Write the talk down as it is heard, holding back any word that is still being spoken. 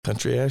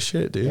country ass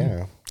shit, dude.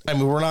 Yeah. I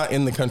mean, we're not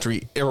in the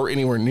country or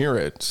anywhere near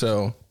it,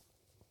 so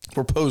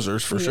we're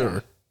posers for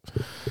sure.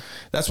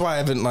 That's why I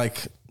haven't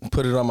like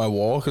put it on my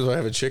wall, because I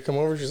have a chick come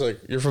over. She's like,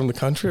 "You're from the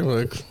country?" I'm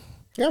like,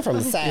 "You're from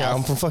the South." Yeah,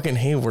 I'm from fucking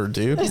Hayward,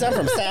 dude. I'm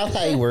from South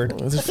Hayward.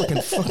 There's a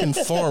fucking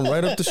farm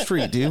right up the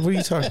street, dude. What are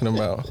you talking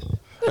about?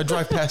 I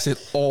drive past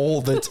it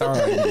all the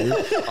time, dude.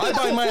 I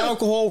buy my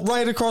alcohol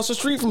right across the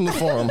street from the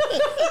farm.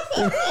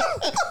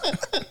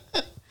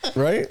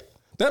 Right?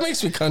 That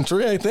makes me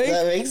country, I think.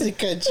 That makes me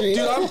country.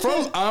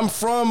 Dude, I'm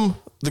from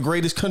the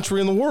greatest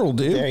country in the world,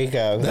 dude. There you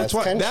go. That's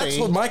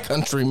what my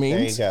country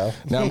means. There you go.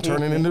 Now I'm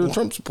turning into a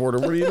Trump supporter.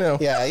 What do you know?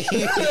 Yeah,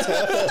 you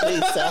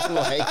totally sound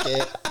like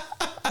it.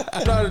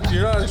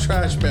 You're not a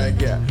trash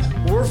bag yet.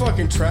 We're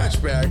fucking trash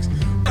bags.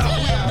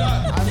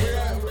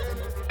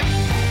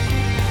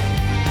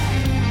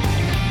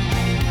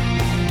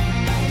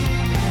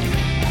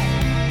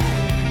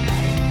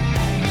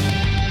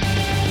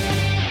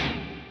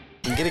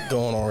 Get it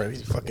going already,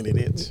 you fucking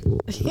idiots.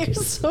 You're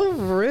so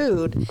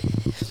rude.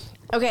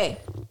 Okay,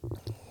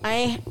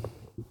 I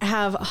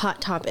have a hot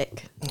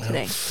topic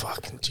today. Oh,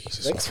 fucking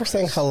Jesus. Thanks for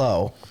saying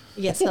hello.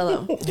 Yes,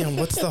 hello. Yeah,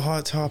 what's the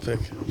hot topic?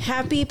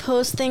 Happy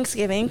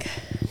post-Thanksgiving.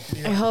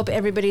 I hope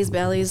everybody's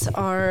bellies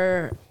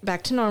are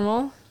back to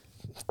normal.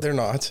 They're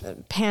not.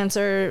 Pants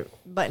are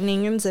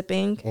buttoning and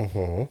zipping.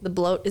 The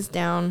bloat is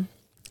down.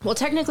 Well,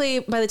 technically,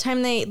 by the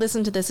time they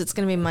listen to this, it's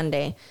going to be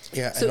Monday.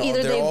 Yeah, so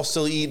either they're all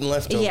still eating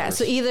leftovers. Yeah,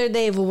 so either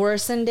they've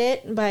worsened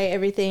it by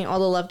everything, all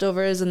the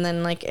leftovers, and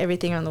then like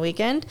everything on the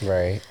weekend.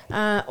 Right.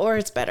 Or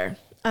it's better.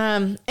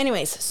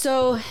 Anyways,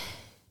 so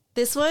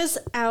this was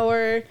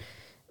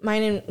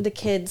mine and the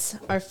kids,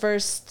 our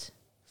first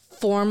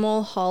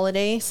formal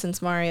holiday since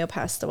Mario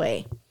passed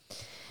away.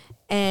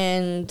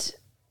 And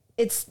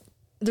it's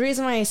the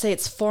reason why I say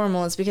it's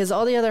formal is because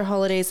all the other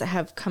holidays that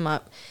have come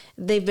up,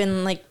 they've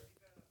been like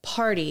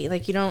party.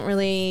 Like you don't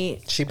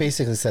really... She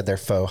basically said they're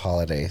faux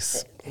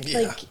holidays.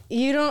 Yeah. Like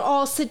you don't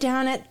all sit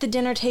down at the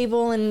dinner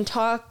table and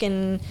talk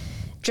and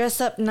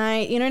dress up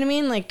night. You know what I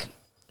mean? Like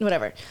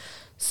whatever.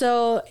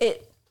 So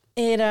it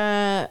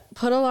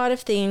put a lot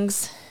of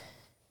things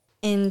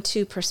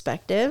into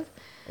perspective.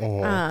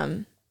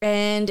 And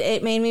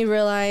it made me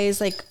realize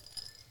like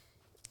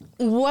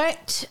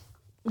what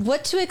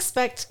to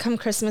expect come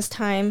Christmas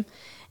time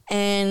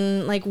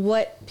and like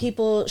what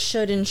people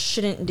should and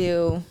shouldn't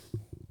do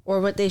or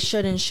what they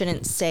should and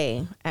shouldn't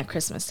say at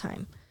Christmas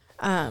time.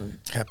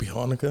 Happy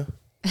Hanukkah.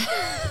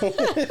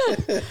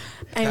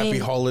 I Happy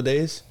mean,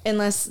 holidays.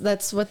 unless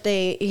that's what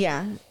they,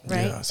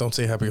 right? Yeah, don't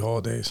say happy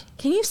holidays.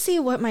 Can you see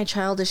what my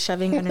child is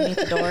shoving underneath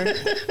the door?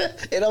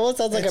 It almost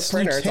sounds like It's a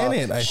printer.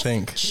 Lieutenant, I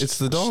think. It's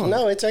the dog.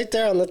 No, it's right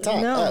there on the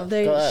top. No, Up,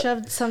 they go up.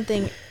 shoved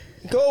something.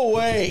 Go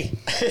away.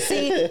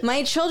 See,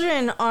 my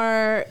children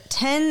are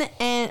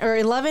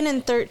 11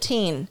 and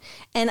 13,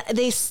 and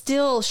they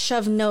still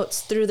shove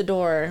notes through the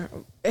door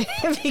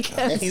And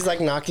because he's like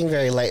knocking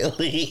very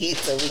lightly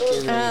so we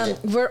can read it.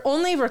 we're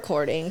only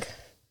recording.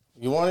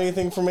 You want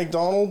anything from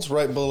McDonald's?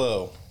 Right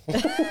below.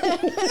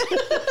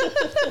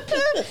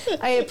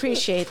 I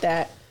appreciate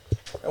that.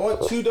 I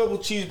want 2 double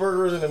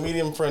cheeseburgers and a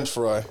medium French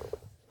fry.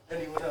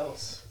 Anyone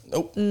else?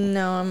 Nope.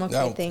 No, I'm okay,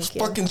 No, thank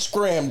you. fucking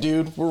scram,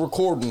 dude. We're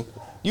recording.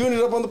 You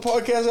ended up on the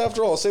podcast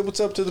after all. Say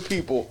what's up to the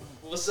people.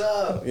 What's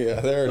up?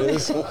 Yeah, there it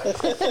is.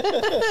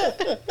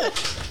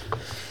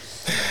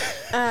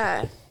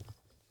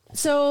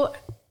 So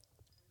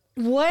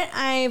what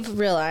I've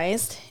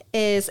realized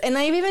is, and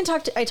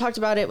I talked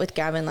about it with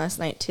Gavin last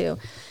night too.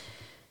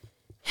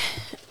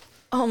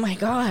 Oh my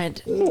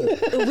God.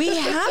 We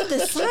have the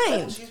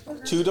sign.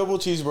 2 double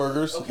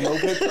cheeseburgers, no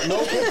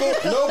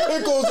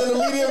pickles, and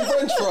a medium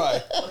French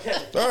fry. Okay.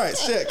 All right,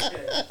 sick.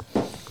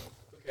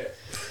 Okay.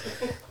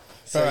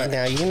 So All right.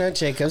 now you know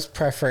Jacob's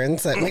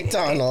preference at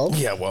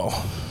McDonald's. Yeah, well.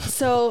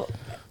 So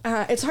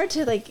it's hard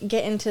to like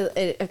get into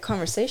a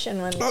conversation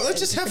when. Oh,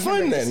 let's just have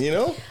fun then, you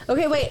know?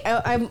 Okay, wait.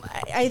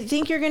 I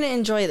think you're gonna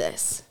enjoy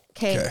this.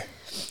 Okay.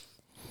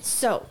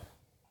 So,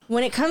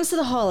 when it comes to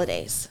the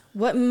holidays,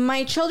 what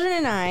my children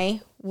and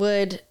I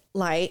would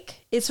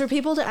like is for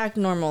people to act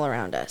normal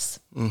around us.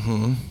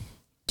 Mm-hmm.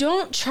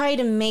 Don't try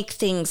to make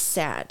things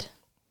sad.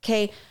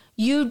 Okay.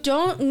 You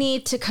don't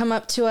need to come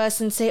up to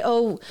us and say,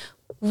 "Oh,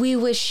 we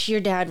wish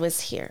your dad was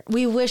here.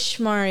 We wish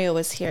Mario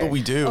was here." But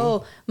we do.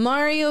 Oh,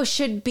 Mario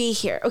should be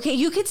here. Okay,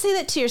 you could say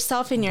that to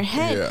yourself in your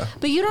head, Yeah.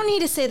 but you don't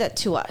need to say that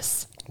to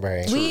us.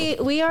 Right.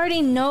 We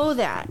already know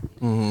that.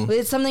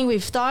 It's something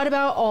we've thought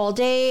about all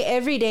day,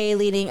 every day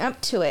leading up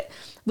to it.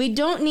 We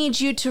don't need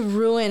you to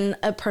ruin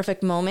a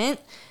perfect moment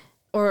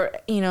or,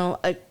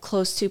 a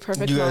close to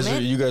perfect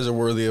moment. You guys are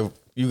worthy of.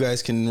 You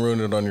guys can ruin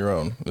it on your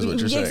own, is what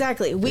you're saying.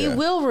 Exactly. We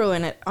will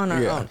ruin it on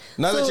our own.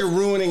 Not that you're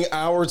ruining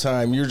our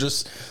time. You're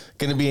just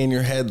going to be in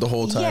your head the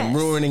whole time, Yes.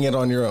 ruining it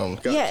on your own.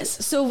 Gotcha.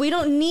 Yes. So we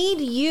don't need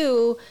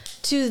you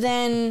to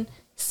then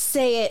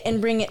say it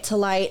and bring it to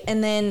light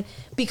and then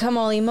become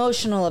all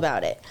emotional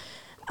about it.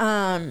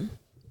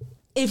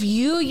 If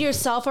you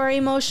yourself are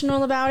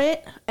emotional about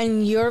it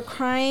and you're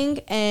crying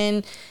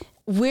and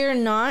we're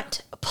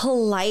not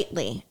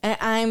politely,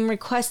 I'm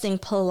requesting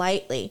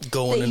politely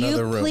Go in that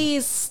another you room.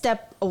 please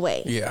step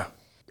away. Yeah.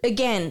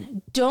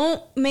 Again,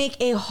 don't make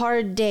a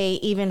hard day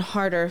even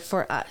harder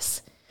for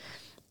us.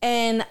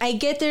 And I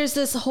get there's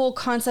this whole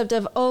concept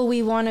of, oh,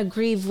 we want to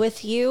grieve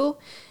with you.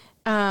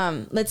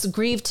 Let's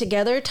grieve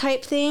together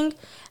type thing.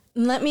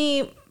 Let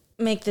me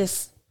make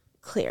this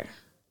clear.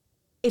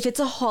 If it's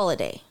a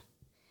holiday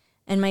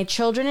and my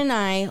children and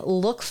I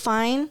look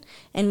fine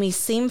and we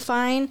seem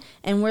fine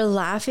and we're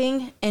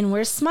laughing and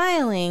we're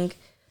smiling,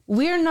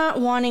 we're not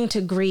wanting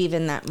to grieve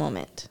in that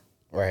moment.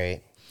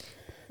 Right.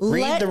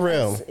 Read the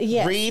room.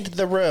 Yes. Read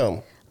the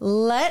room.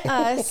 Let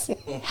us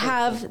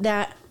have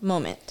that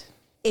moment.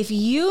 If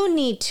you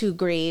need to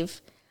grieve,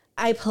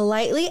 I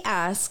politely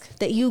ask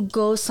that you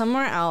go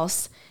somewhere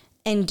else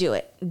and do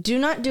it. Do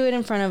not do it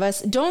in front of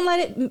us. Don't let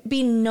it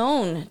be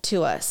known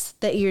to us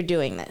that you're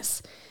doing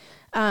this.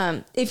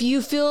 If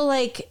you feel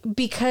like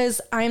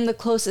because I'm the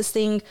closest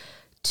thing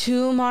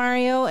to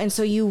Mario and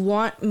so you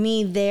want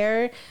me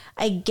there,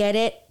 I get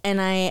it.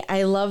 And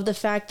I love the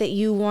fact that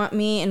you want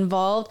me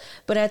involved.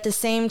 But at the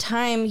same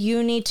time,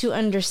 you need to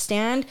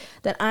understand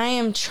that I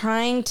am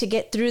trying to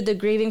get through the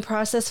grieving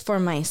process for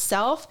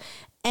myself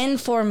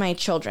and for my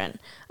children.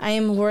 I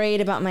am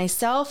worried about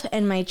myself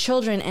and my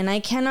children, and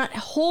I cannot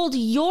hold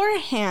your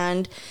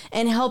hand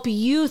and help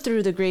you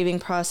through the grieving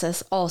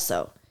process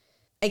also.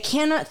 I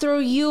cannot throw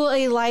you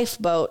a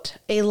lifeboat,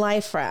 a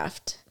life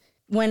raft,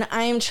 when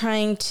I'm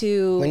trying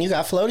to... When you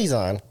got floaties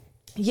on.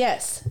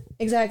 Yes,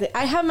 exactly.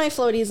 I have my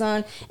floaties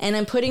on, and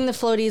I'm putting the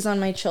floaties on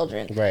my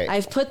children. Right.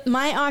 I've put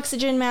my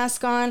oxygen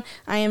mask on.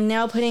 I am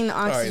now putting the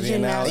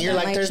oxygen mask You're on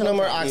like, my there's children.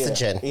 no more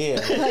oxygen. Yeah.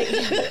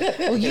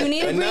 Well, you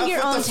need to bring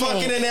your own with the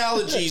tank. fucking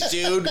analogies,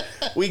 dude.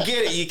 We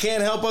get it. You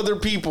can't help other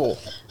people.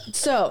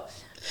 So,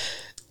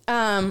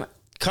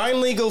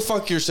 Kindly go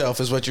fuck yourself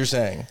is what you're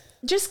saying.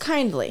 just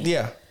kindly.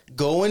 Yeah.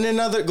 Go in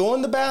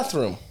the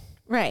bathroom.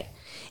 Right.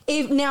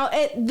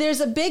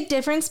 There's a big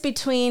difference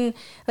between,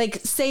 like,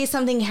 say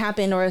something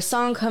happened or a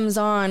song comes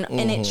on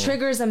and it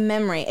triggers a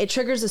memory, it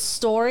triggers a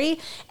story,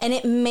 and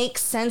it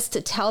makes sense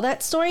to tell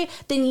that story,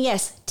 then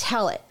yes,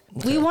 tell it.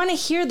 Okay. We want to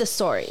hear the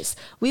stories.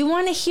 We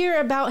want to hear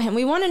about him.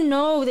 We want to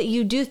know that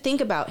you do think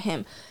about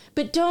him.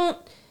 But don't,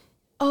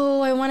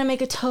 I want to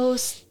make a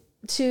toast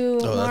to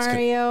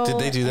Mario. Did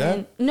they do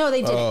that? No,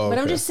 they didn't. Oh, But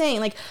I'm okay. just saying,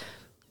 like,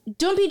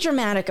 don't be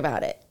dramatic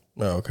about it.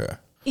 Oh, okay.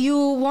 You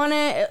want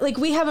to, like,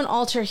 we have an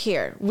altar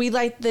here. We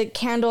light the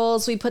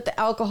candles. We put the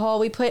alcohol.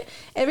 We put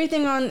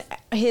everything on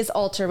his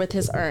altar with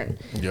his urn.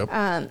 Yep.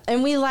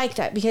 And we like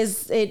that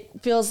because it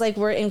feels like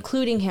we're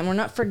including him. We're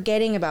not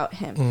forgetting about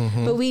him.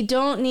 But we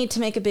don't need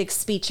to make a big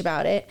speech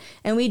about it.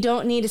 And we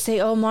don't need to say,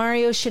 oh,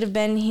 Mario should have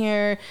been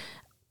here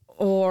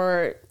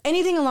or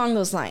anything along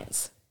those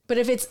lines. But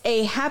if it's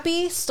a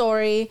happy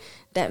story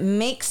that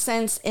makes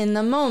sense in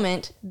the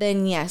moment,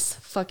 then yes,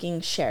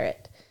 fucking share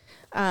it.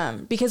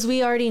 Because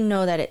we already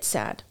know that it's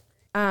sad.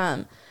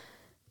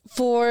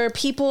 For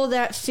people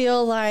that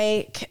feel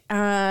like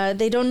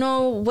they don't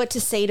know what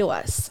to say to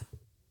us,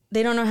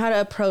 they don't know how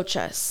to approach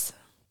us,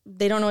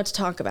 they don't know what to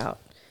talk about,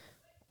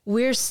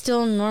 we're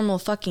still normal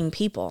fucking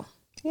people.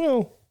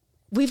 Well,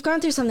 We've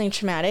gone through something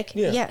traumatic.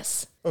 Yeah.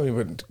 Yes. I mean,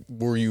 but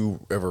were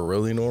you ever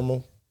really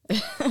normal?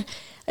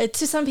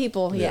 To some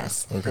people,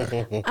 yes.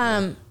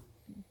 Okay.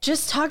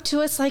 Just talk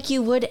to us like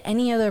you would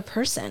any other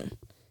person.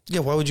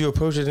 Yeah. Why would you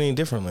approach it any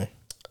differently?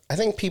 I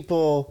think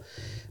people,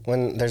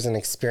 when there's an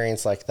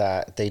experience like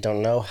that, they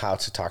don't know how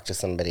to talk to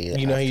somebody.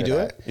 You know how you after do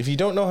that. it? If you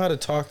don't know how to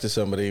talk to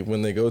somebody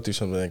when they go through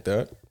something like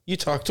that, you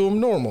talk to them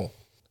normal,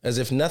 as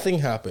if nothing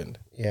happened.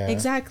 Yeah.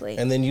 Exactly.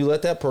 And then you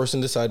let that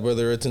person decide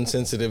whether it's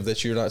insensitive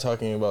that you're not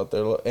talking about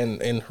their...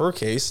 And in her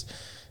case,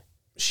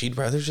 she'd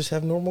rather just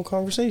have normal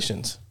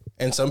conversations.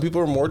 And some people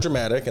are more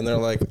dramatic and they're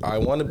like, I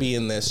want to be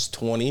in this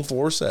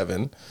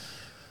 24/7,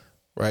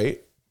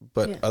 right?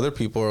 But other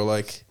people are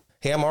like,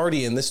 hey, I'm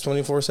already in this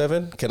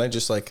 24/7. Can I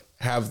just like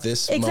have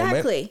this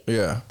Exactly.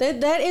 moment? Yeah.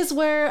 That is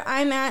where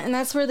I'm at, and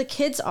that's where the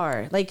kids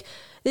are. Like,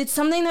 it's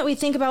something that we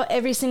think about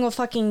every single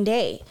fucking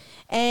day.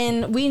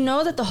 And we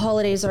know that the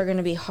holidays are going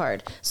to be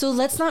hard. So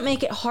let's not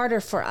make it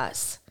harder for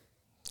us.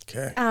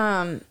 Okay.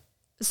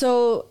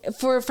 So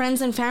for friends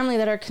and family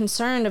that are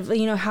concerned of,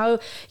 how,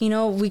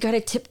 we got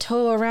to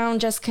tiptoe around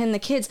Jessica and the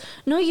kids.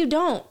 No, you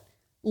don't.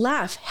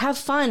 Laugh, have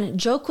fun,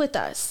 joke with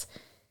us.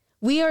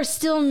 We are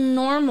still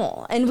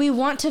normal and we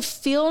want to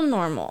feel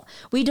normal.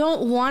 We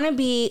don't want to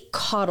be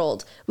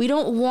coddled. We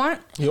don't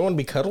want... You don't want to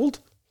be cuddled?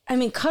 I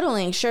mean,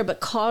 cuddling, sure, but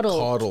coddled.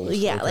 Coddled,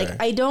 Yeah, okay.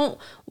 like I don't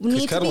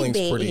need to be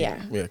baby. pretty...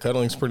 Yeah. Yeah,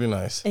 cuddling's pretty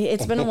nice.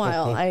 It's been a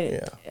while. Yeah,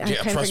 I kinda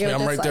trust me, forget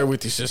what I'm right that's there like.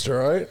 with you,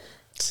 sister, all right?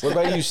 What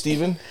about you,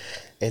 Steven?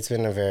 It's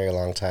been a very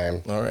long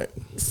time. All right.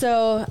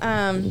 So,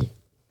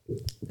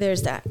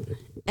 there's that.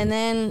 And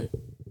then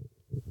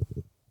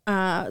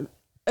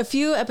a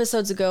few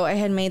episodes ago, I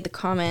had made the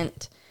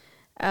comment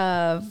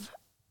of,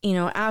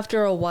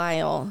 after a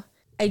while,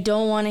 I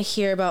don't want to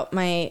hear about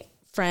my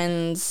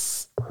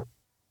friends'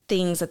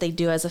 things that they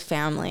do as a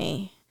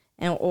family.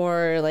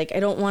 Or like, I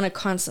don't want to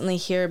constantly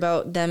hear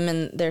about them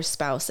and their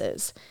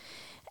spouses.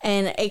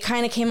 And it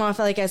kind of came off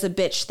like as a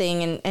bitch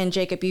thing. And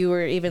Jacob, you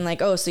were even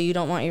like, oh, so you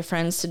don't want your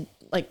friends to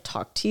like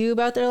talk to you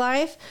about their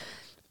life?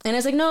 And I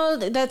was like, no,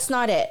 that's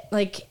not it.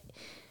 Like,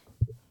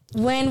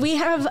 when we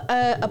have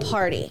a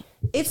party,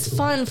 it's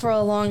fun for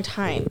a long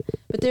time.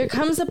 But there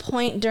comes a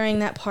point during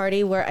that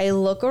party where I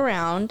look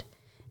around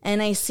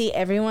and I see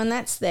everyone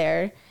that's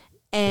there.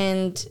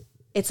 And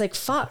it's like,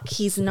 fuck,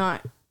 he's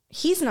not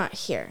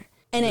here.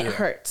 And it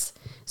hurts.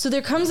 So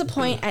there comes a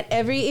point at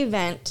every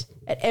event,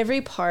 at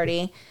every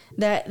party,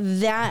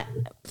 that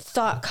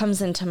thought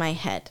comes into my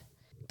head.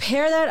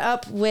 Pair that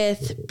up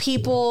with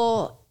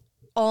people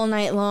all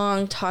night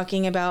long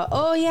talking about,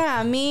 oh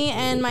yeah, me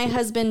and my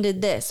husband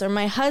did this, or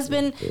my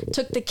husband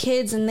took the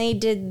kids and they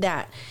did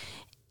that.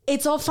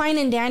 It's all fine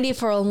and dandy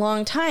for a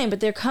long time,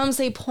 but there comes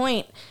a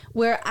point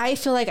where I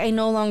feel like I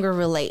no longer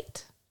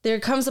relate.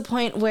 There comes a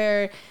point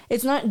where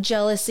it's not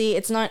jealousy,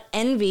 it's not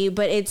envy,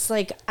 but it's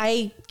like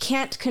I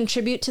can't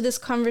contribute to this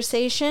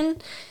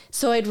conversation,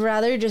 so I'd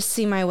rather just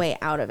see my way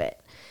out of it.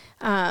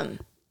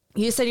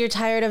 You said you're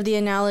tired of the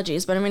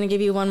analogies, but I'm going to give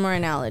you one more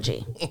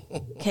analogy.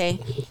 Okay?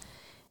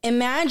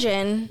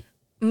 Imagine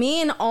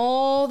me and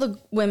all the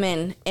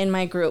women in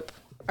my group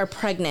are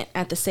pregnant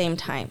at the same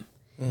time.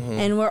 Mm-hmm.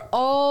 And we're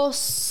all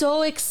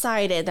so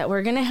excited that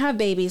we're going to have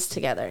babies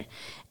together.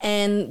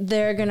 And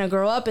they're going to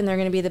grow up and they're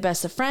going to be the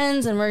best of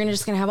friends. And we're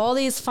just going to have all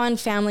these fun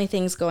family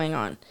things going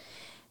on.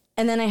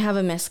 And then I have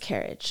a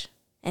miscarriage.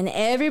 And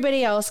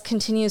everybody else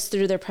continues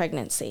through their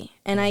pregnancy.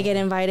 And I get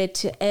invited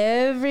to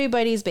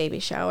everybody's baby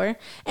shower.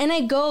 And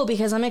I go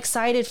because I'm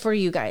excited for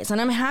you guys.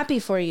 And I'm happy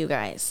for you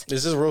guys.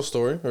 Is this a real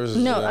story? Or is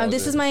this no,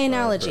 this is my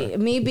analogy. Oh, okay.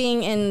 Me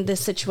being in this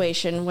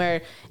situation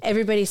where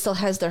everybody still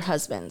has their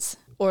husbands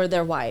or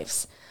their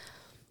wives.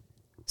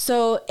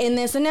 So in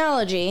this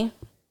analogy,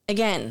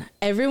 again,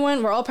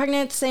 we're all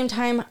pregnant at the same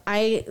time.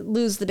 I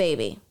lose the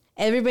baby.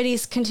 Everybody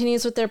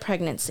continues with their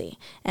pregnancy.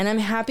 And I'm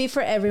happy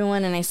for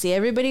everyone. And I see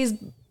everybody's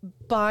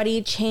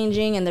body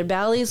changing and their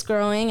belly's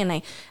growing, and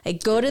I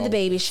go to the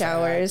baby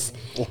showers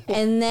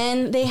and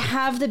then they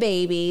have the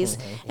babies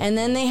and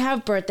then they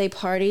have birthday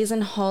parties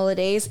and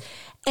holidays,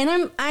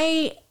 and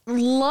I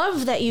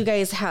love that you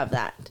guys have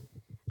that.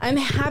 I'm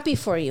happy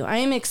for you. I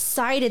am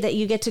excited that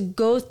you get to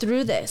go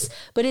through this,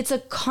 but it's a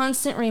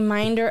constant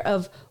reminder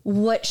of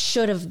what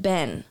should have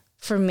been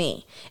for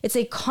me. It's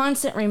a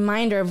constant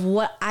reminder of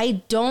what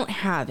I don't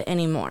have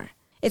anymore.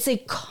 It's a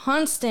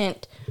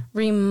constant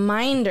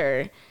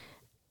reminder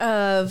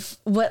of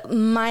what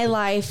my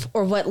life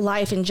or what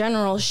life in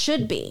general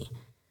should be.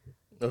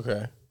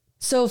 Okay.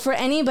 So for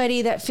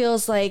anybody that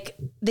feels like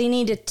they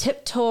need to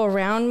tiptoe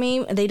around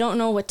me, they don't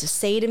know what to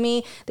say to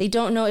me, they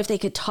don't know if they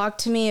could talk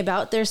to me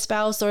about their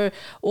spouse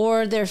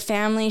or their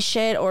family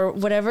shit or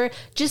whatever,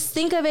 just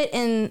think of it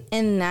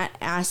in that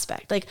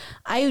aspect. Like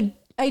I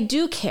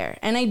do care,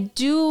 and I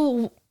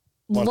do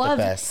love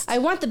the best. I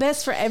want the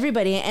best for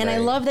everybody, and right. I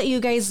love that you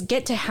guys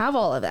get to have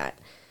all of that.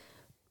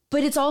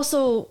 But it's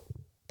also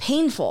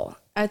painful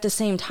at the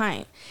same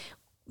time.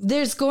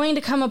 There's going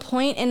to come a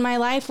point in my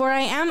life where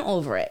I am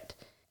over it.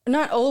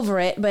 Not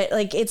over it, but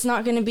like it's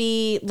not going to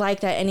be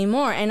like that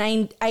anymore. And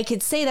I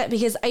could say that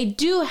because I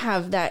do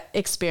have that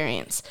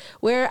experience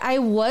where I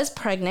was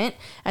pregnant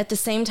at the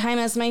same time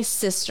as my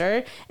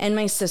sister and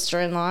my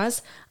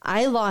sister-in-laws.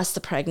 I lost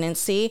the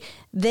pregnancy.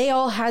 They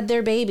all had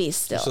their babies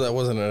still. So that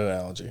wasn't an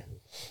analogy.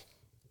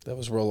 That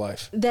was real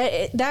life.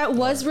 That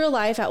was real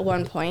life at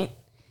one point.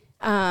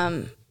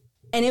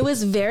 And it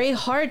was very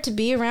hard to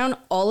be around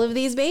all of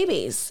these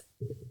babies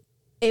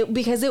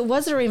because it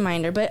was a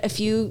reminder. But a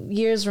few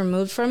years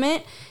removed from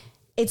it,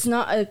 it's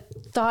not a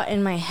thought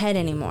in my head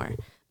anymore.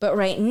 But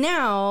right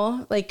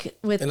now, like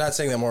with... And not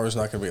saying that more is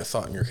not going to be a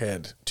thought in your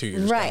head 2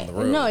 years down the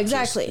road. No,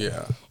 exactly.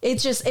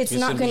 It's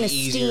not going to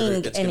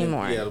sting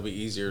anymore. Yeah, it'll be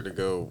easier to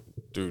go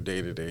do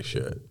day-to-day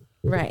shit.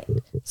 Right.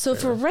 So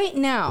for right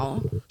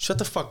now... Shut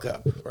the fuck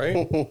up, right?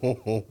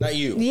 Not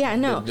you. Yeah,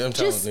 no.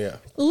 Just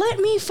let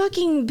me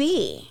fucking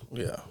be.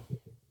 Yeah.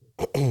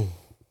 I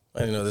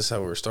didn't know this is how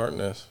we were starting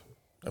this.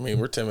 I mean,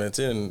 we're 10 minutes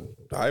in.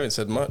 I haven't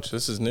said much.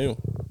 This is new.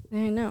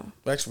 I know.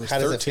 Actually, we're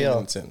 13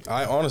 minutes in.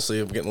 I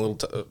honestly am getting a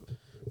little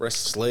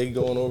restless leg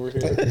going over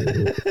here.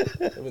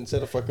 I haven't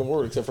said a fucking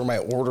word except for my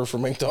order for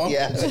McDonald's.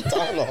 Yeah,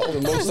 McDonald's.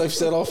 The most I've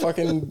said all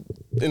fucking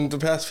in the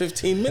past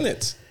 15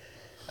 minutes.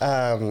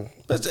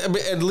 But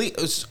at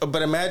least,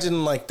 but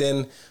imagine like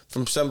then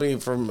from somebody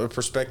from a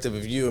perspective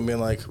of you and being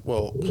like,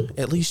 well,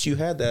 at least you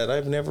had that.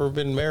 I've never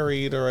been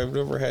married or I've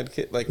never had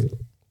kids. Like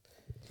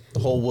the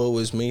whole woe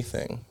is me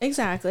thing.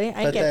 Exactly.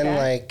 I but get that. But then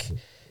like,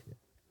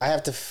 I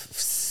have to,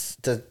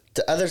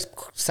 the other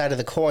side of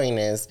the coin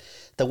is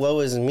the woe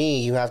is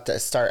me. You have to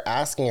start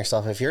asking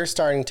yourself, if you're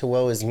starting to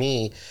woe is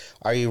me,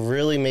 are you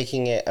really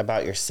making it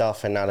about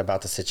yourself and not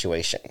about the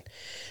situation?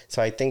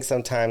 So I think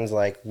sometimes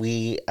like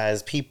we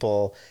as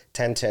people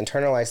tend to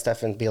internalize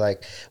stuff and be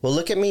like, well,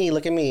 look at me.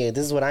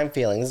 This is what I'm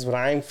feeling. This is what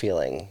I'm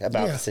feeling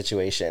about the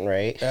situation,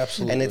 right?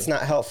 Absolutely. And it's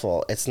not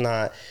helpful. It's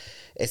not,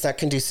 it's not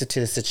conducive to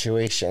the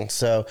situation.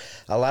 So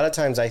a lot of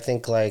times I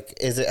think like,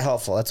 is it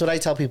helpful? That's what I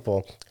tell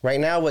people right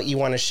now. What you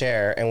want to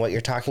share and what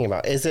you're talking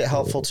about, is it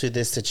helpful to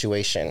this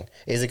situation?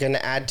 Is it going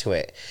to add to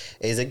it?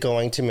 Is it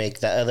going to make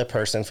the other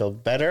person feel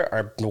better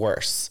or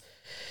worse?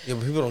 Yeah,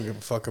 but people don't give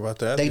a fuck about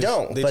that. They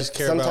don't. They but just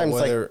care about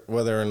sometimes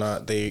whether or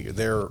not they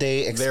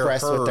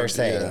express what they're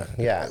saying.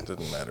 Yeah. It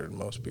doesn't matter to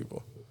most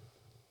people.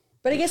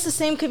 But I guess the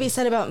same could be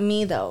said about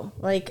me, though.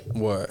 Like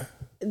What?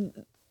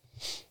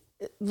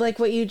 Like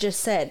what you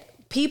just said.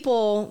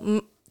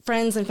 People,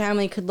 friends and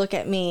family could look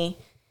at me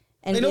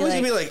and They be always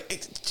like, be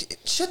like,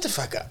 shut the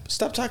fuck up.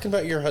 Stop talking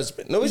about your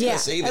husband. Nobody's Yeah. going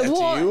to say that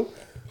Well, to you.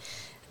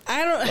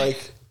 I don't...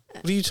 Like,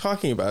 what are you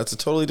talking about? It's a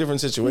totally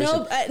different situation.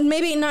 No,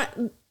 maybe not,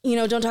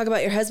 don't talk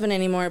about your husband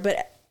anymore.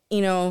 But,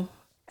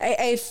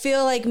 I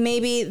feel like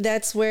maybe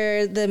that's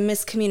where the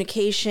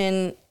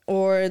miscommunication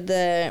or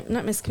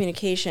not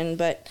miscommunication,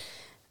 but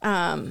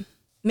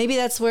maybe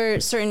that's where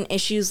certain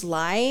issues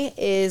lie,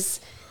 is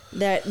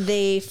that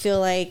they feel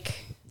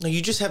like... No,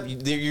 you just have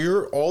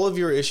all of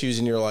your issues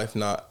in your life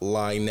not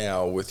lie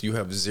now with you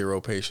have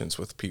zero patience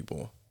with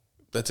people.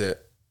 That's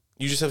it.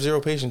 You just have zero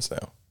patience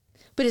now.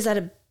 But is that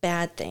a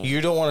bad thing? You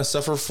don't want to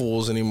suffer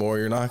fools anymore.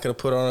 You're not going to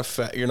put on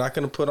you're not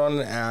going to put on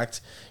an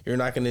act. You're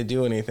not going to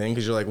do anything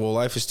because you're like, well,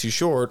 life is too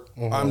short.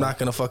 I'm not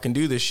going to fucking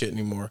do this shit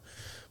anymore.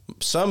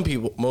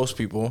 Most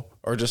people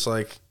are just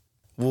like,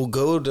 we'll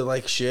go to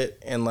like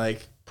shit and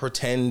like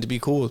pretend to be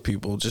cool with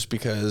people just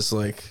because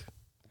like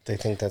They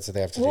think that's what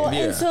they have to Well, do.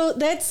 and so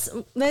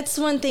that's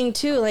one thing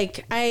too.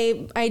 Like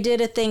I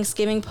did a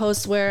Thanksgiving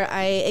post where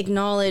I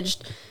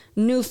acknowledged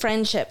new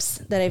friendships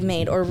that I've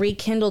made or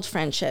rekindled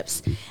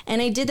friendships.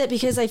 And I did that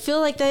because I feel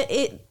like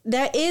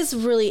that is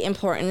really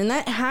important. And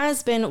that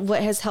has been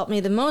what has helped me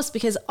the most,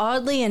 because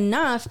oddly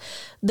enough,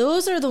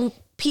 those are the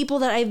people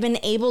that I've been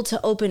able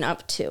to open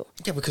up to.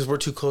 Yeah, because we're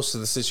too close to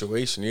the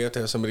situation. You have to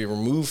have somebody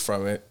removed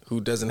from it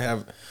who doesn't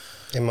have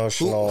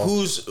Emotional.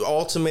 whose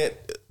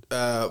ultimate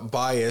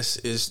bias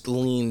is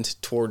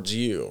leaned towards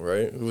you,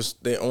 right? Who's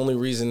the only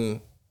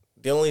reason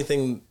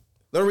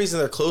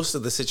they're close to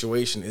the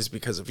situation is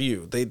because of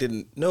you. They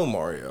didn't know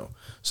Mario.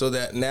 So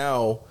that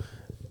now,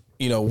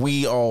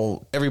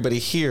 everybody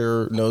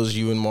here knows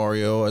you and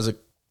Mario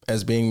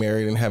as being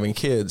married and having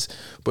kids.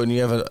 But when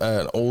you have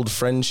an old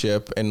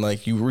friendship and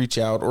like you reach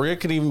out, or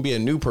it could even be a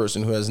new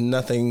person who has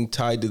nothing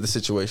tied to the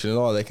situation at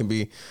all. That can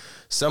be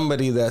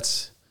somebody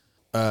that's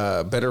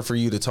better for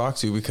you to talk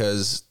to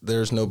because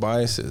there's no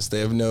biases.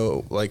 They have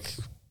no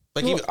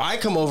even I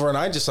come over and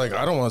I just like,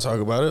 I don't want to talk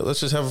about it. Let's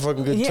just have a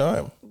fucking good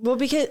time.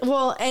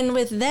 Well, and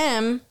with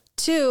them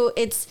too,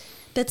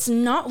 that's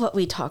not what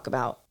we talk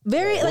about.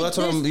 That's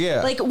what I'm,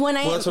 yeah. Like when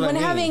I'm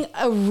having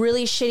a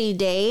really shitty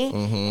day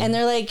and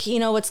they're like,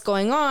 what's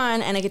going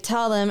on? And I could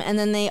tell them, and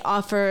then they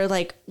offer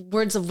like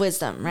words of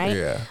wisdom, right?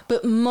 Yeah.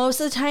 But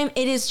most of the time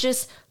it is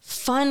just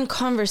fun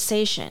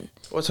conversation.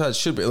 Well, that's how it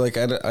should be. Like,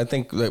 I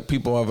think that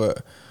people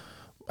have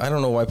I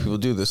don't know why people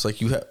do this.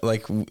 Like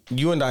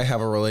you and I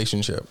have a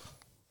relationship,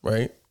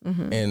 right?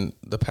 And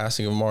the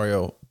passing of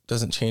Mario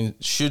doesn't change,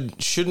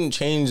 shouldn't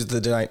change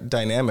the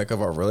dynamic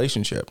of our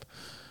relationship.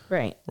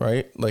 Right.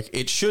 Right. Like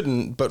it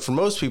shouldn't, but for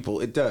most people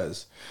it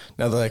does.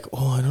 Now they're like,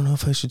 oh, I don't know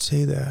if I should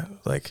say that.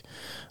 Like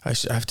I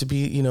have to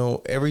be,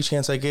 every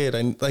chance I get.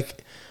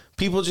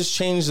 People just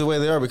change the way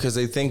they are because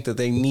they think that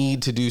they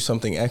need to do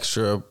something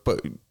extra.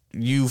 But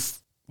you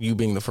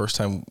being the first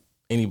time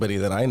anybody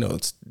that I know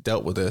that's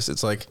dealt with this,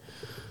 it's like,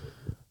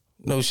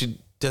 no, she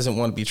doesn't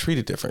want to be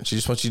treated different. She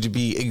just wants you to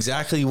be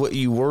exactly what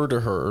you were to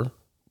her.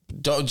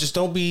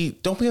 Don't be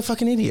a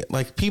fucking idiot.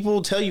 Like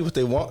people tell you what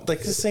they want.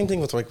 Like the same thing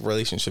with like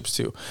relationships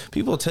too.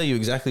 People tell you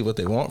exactly what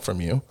they want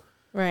from you.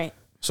 Right.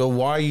 So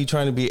why are you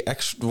trying to be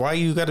extra? Why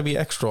you got to be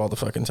extra all the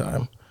fucking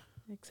time?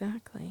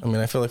 Exactly. I mean,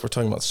 I feel like we're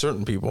talking about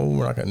certain people.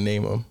 We're not going to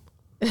name them.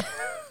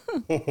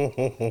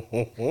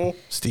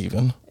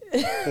 Steven.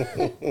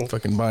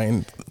 Fucking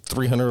buying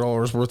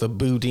 $300 worth of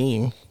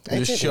boudin,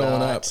 just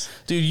showing up,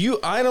 dude.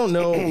 I don't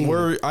know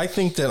where. I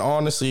think that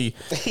honestly,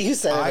 you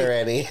said it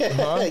already.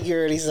 Huh? You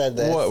already said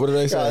this. What did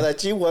I say?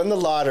 That you won the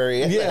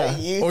lottery.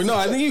 Yeah. Or no,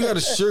 I think you got a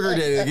sugar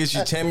daddy that gets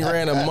you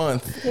 $10,000 a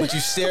month, but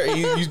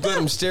you let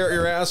him stare at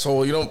your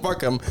asshole. You don't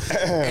fuck him,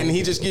 and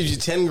he just gives you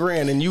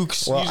 $10,000, and you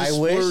just I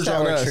wish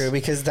that were us. true,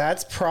 because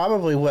that's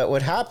probably what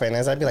would happen.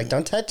 As I'd be like,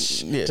 don't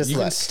touch. Yeah, just you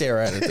look. can stare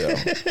at it though.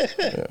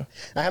 Yeah.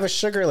 I have a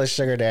sugarless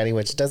sugar daddy,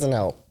 which doesn't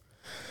help.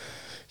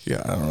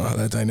 Yeah, I don't know how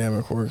that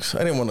dynamic works.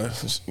 I didn't want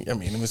to. I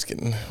mean,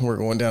 we're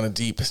going down a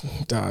deep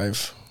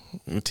dive.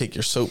 We'll take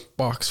your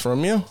soapbox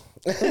from you.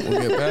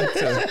 We'll get back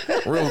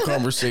to real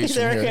conversation.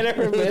 They're here.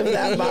 gonna remove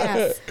that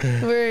box.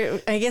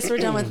 Yes. I guess we're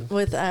done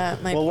with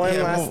my. Well, one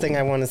last thing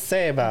I want to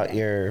say about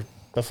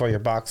before your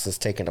box is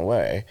taken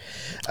away.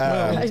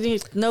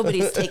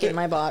 Nobody's taken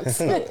my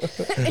box.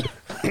 I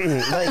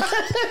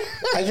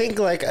think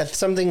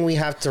something we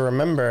have to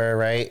remember,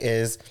 right,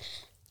 is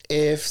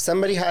if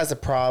somebody has a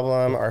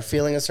problem or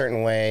feeling a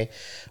certain way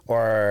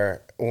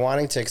or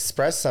wanting to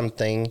express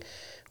something,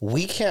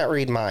 we can't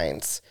read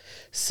minds.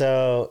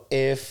 So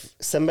if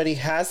somebody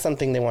has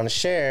something they want to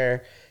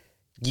share,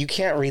 you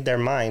can't read their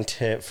mind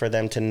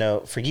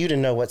for you to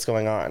know what's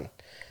going on,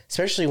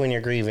 especially when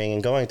you're grieving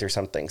and going through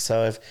something.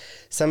 So if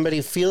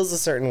somebody feels a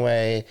certain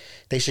way,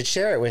 they should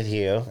share it with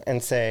you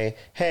and say,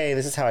 hey,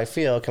 this is how I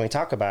feel. Can we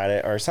talk about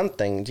it or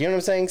something? Do you know what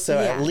I'm saying? So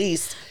at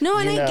least No,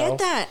 and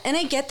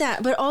I get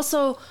that. But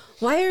also,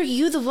 why are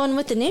you the one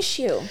with an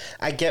issue?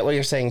 I get what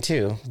you're saying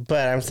too.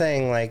 But I'm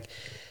saying like...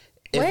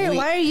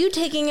 Why are you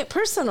taking it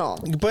personal?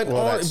 But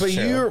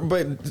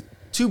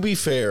to be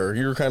fair,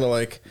 you're kind of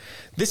like,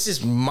 this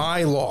is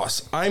my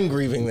loss. I'm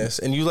grieving this,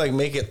 and you like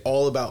make it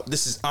all about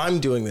I'm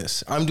doing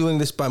this. I'm doing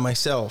this by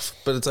myself.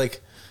 But it's like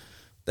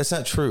that's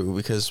not true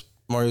because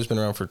Mario's been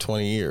around for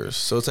 20 years.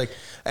 So it's like,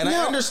 and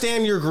I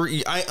understand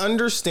I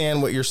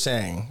understand what you're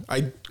saying.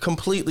 I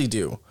completely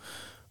do,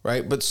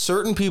 right? But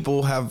certain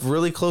people have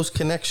really close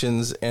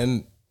connections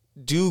and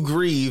do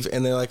grieve,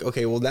 and they're like,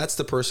 okay, well, that's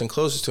the person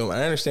closest to him.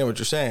 I understand what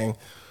you're saying,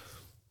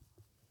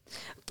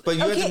 but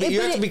you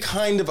have to be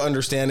kind of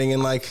understanding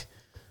and like.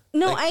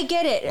 No, I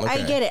get it. Okay.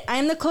 I get it.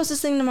 I'm the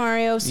closest thing to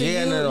Mario, so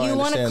you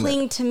want to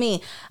cling to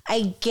me.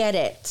 I get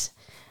it,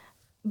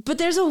 but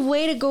there's a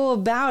way to go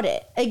about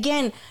it.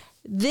 Again,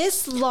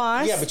 this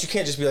loss. Yeah, but you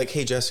can't just be like,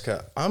 hey,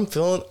 Jessica, I'm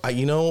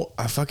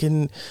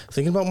fucking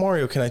thinking about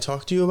Mario. Can I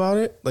talk to you about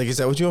it? Like, is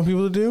that what you want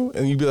people to do?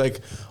 And you'd be like,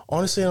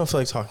 honestly, I don't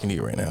feel like talking to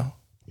you right now.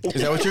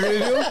 Is that what you're going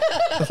to do?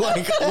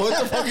 Like, what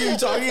the fuck are you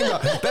talking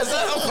about? That's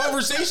not how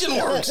conversation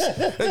works.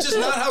 That's just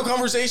not how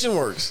conversation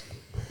works.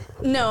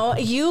 No,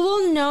 you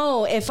will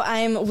know if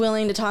I'm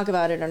willing to talk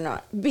about it or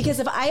not. Because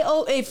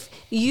if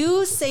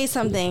you say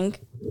something,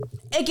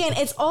 again,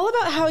 it's all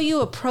about how you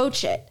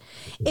approach it.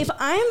 If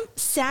I'm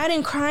sad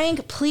and crying,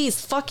 please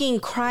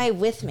fucking cry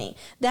with me.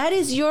 That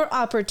is your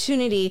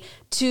opportunity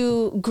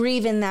to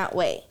grieve in that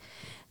way.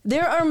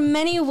 There are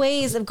many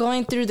ways of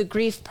going through the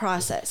grief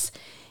process.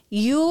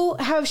 You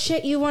have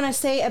shit you want to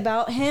say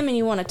about him and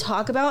you want to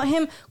talk about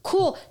him.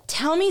 Cool.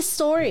 Tell me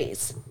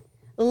stories.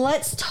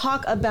 Let's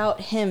talk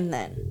about him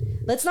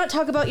then. Let's not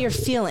talk about your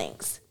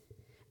feelings.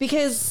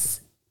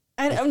 Because,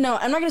 I'm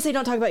not going to say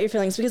don't talk about your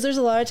feelings, because there's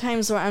a lot of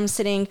times where I'm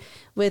sitting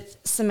with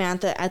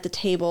Samantha at the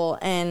table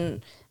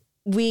and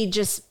we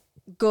just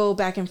go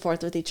back and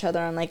forth with each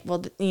other on like,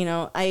 well,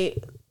 I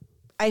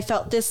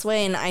felt this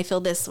way and I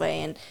feel this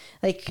way. And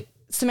like,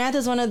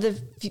 Samantha's one of the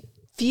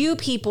few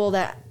people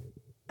that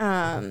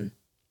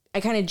I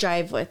kind of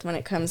jive with when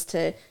it comes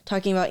to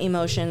talking about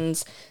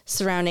emotions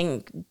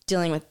surrounding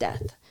dealing with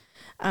death.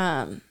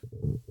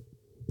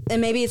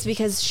 And maybe it's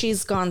because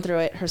she's gone through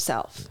it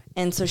herself.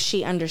 And so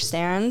she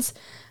understands.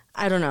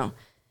 I don't know.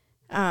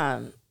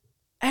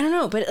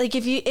 But like,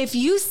 if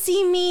you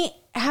see me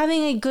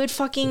having a good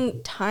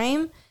fucking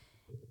time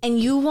and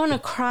you want to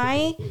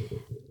cry,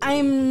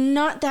 I'm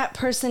not that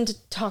person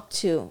to talk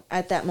to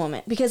at that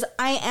moment, because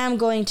I am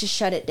going to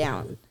shut it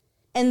down.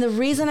 And the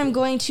reason I'm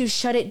going to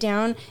shut it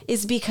down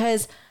is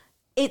because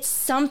it's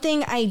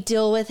something I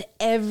deal with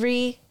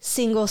every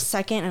single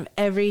second of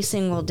every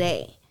single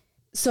day.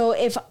 So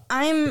if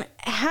I'm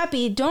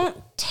happy, don't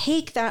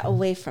take that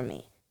away from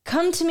me.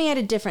 Come to me at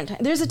a different time.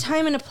 There's a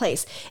time and a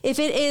place. If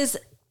it is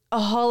a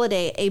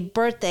holiday, a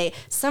birthday,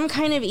 some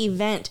kind of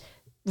event,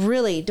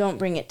 really don't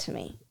bring it to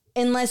me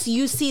unless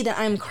you see that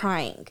I'm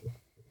crying.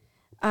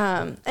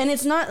 And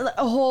it's not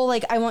a whole,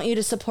 like, I want you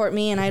to support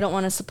me and I don't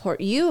want to support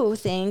you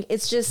thing.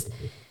 It's just,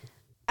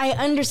 I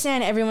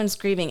understand everyone's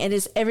grieving. It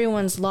is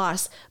everyone's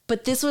loss.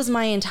 But this was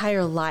my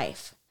entire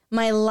life.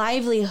 My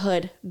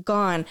livelihood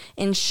gone.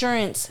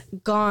 Insurance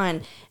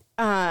gone.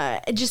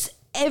 Just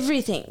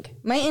everything.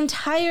 My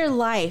entire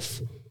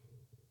life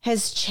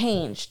has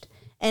changed.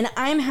 And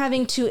I'm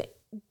having to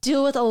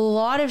deal with a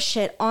lot of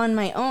shit on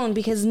my own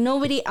because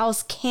nobody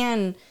else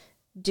can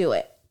do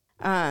it.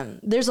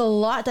 There's a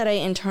lot that I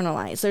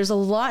internalize. There's a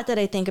lot that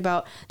I think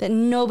about that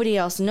nobody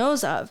else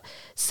knows of.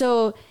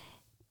 So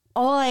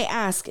all I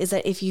ask is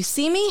that if you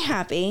see me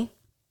happy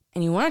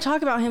and you want to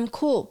talk about him,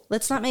 cool.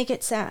 Let's not make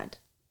it sad.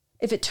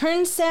 If it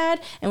turns sad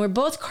and we're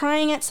both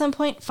crying at some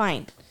point,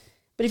 fine.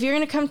 But if you're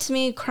going to come to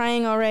me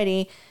crying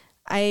already,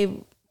 I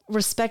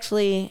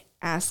respectfully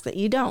ask that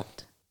you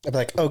don't. I'd be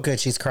like, oh, good,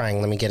 she's crying.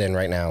 Let me get in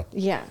right now.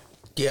 Yeah.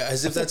 Yeah,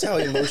 as if that's how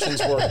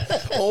emotions work.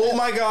 Oh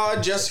my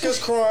God,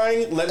 Jessica's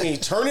crying. Let me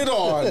turn it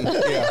on.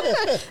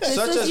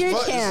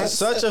 Yeah.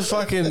 Such a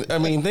fucking, I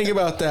mean, think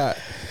about that.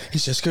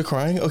 Is Jessica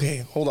crying?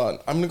 Okay, hold on.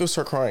 I'm going to go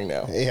start crying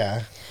now.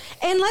 Yeah.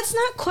 And let's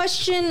not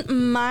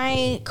question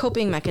my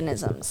coping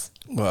mechanisms.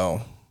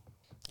 Well.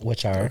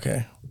 Which are?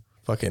 Okay.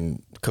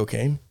 Fucking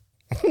cocaine?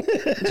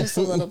 Just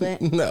a little bit.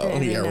 No,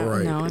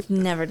 right. No, I've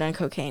never done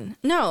cocaine.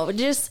 No,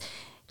 just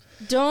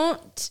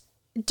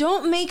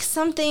don't make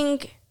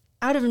something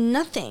out of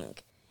nothing.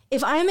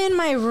 If I'm in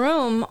my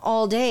room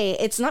all day,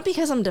 it's not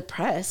because I'm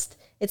depressed.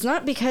 It's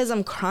not because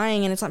I'm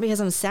crying, and it's not because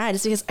I'm sad.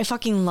 It's because I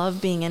fucking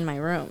love being in my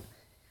room.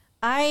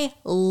 I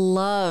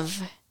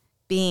love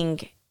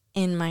being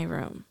in my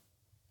room.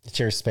 It's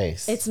your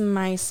space. It's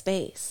my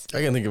space.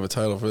 I can think of a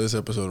title for this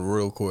episode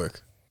real quick.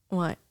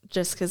 What?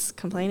 Just because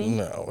complaining?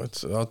 No,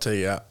 I'll tell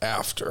you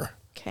after.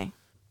 Okay.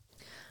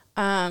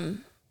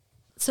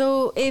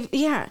 So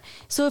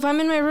if I'm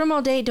in my room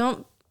all day,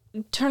 don't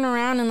turn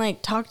around and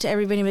like talk to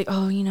everybody and be like,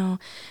 oh, you know,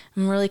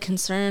 I'm really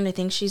concerned. I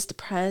think she's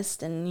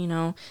depressed and, you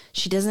know,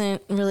 she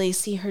doesn't really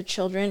see her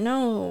children.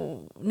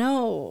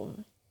 No.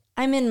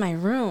 I'm in my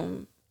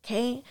room.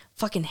 Okay.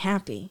 Fucking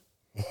happy.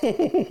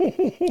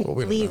 Well,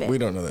 Leave it. We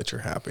don't know that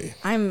you're happy.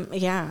 I am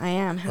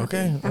happy.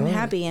 Okay, I'm alright.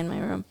 happy in my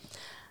room.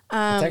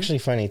 It's actually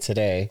funny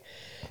today.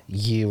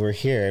 You were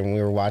here and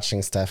we were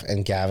watching stuff,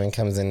 and Gavin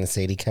comes in and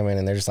Sadie come in,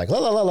 and they're just like la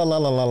la la la la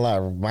la la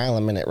la mile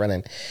a minute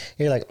running.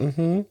 You're like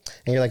and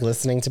you're like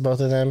listening to both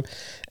of them,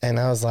 and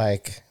I was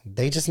like,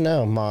 they just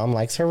know Mom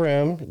likes her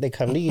room. They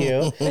come to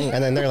you,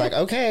 and then they're like,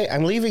 okay,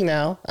 I'm leaving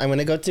now. I'm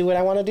gonna go do what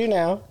I want to do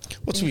now.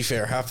 Well, to be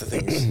fair, half the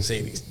things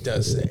Sadie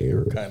does say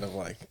are kind of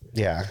like,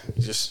 Yeah,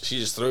 she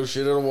just throws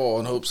shit at a wall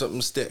and hopes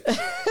something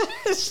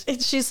sticks.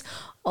 She's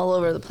all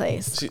over the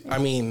place. I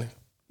mean,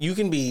 you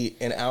can be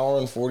an hour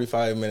and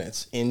 45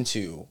 minutes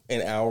into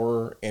an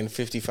hour and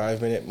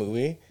 55-minute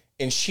movie,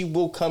 and she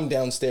will come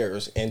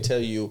downstairs and tell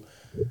you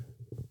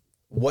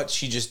what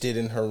she just did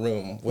in her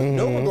room with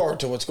no regard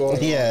to what's going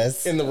on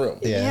in the room.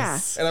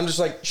 Yes. And I'm just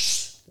like,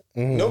 shh.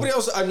 Nobody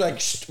else. I'm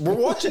like, shh, we're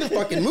watching a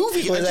fucking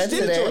movie. I Was just that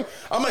did it to today? her.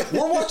 I'm like,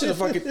 we're watching a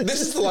fucking.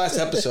 This is the last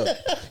episode.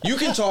 You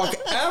can talk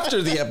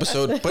after the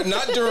episode, but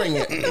not during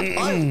it.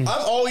 I'm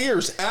all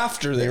ears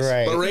after this. You're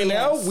right. But right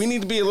now, we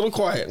need to be a little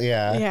quiet.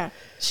 Yeah. Yeah.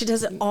 She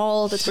does it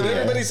all the So time.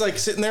 everybody's like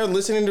sitting there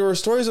listening to her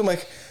stories. I'm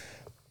like,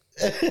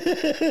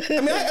 I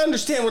mean, I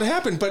understand what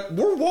happened, but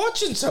we're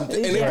watching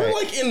something, and we're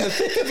like in the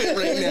thick of it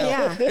right now.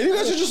 Yeah. And you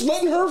guys are just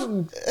letting her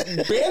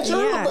banter.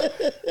 Yeah.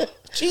 Like,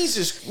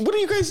 Jesus, what are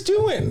you guys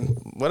doing?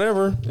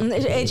 Whatever.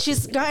 And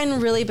she's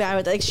gotten really bad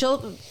with it.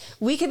 Like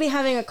we could be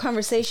having a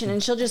conversation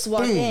and she'll just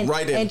walk Boom,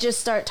 right in. and just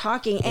start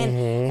talking.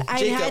 And I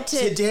Jacob, had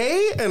to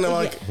today, and I'm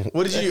like,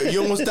 what did you?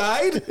 You almost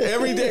died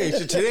every day. So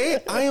today,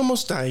 I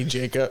almost died,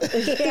 Jacob.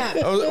 Yeah.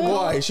 I was like,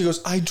 why? She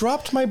goes, I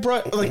dropped my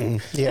breath. Like,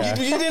 Yeah.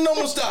 you didn't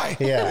almost die.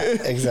 Yeah,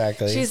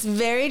 exactly. She's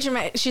very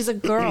dramatic. She's a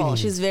girl.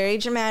 She's very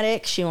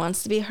dramatic. She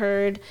wants to be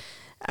heard.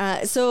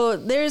 So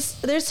there's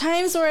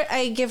times where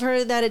I give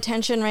her that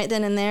attention right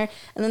then and there,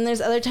 and then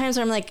there's other times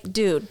where I'm like,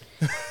 dude,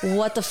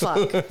 what the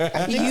fuck?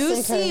 You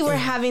see, we're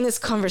having this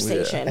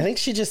conversation. I think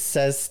she just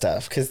says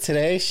stuff, because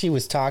today she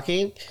was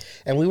talking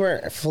and we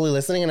weren't fully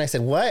listening, and I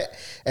said, what?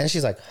 And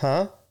she's like,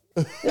 huh?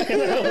 And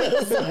I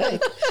was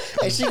like,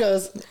 and she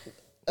goes,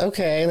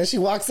 okay. And then she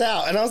walks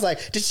out, and I was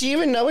like, did she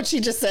even know what she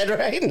just said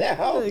right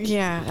now?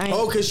 Yeah.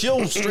 Oh, because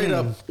she'll straight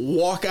up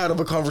walk out of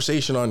a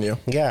conversation on you.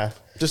 Yeah.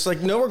 Just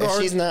like, no If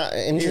regard. she's not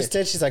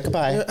interested, she's like,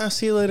 goodbye. Yeah, I'll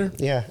see you later.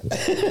 Yeah.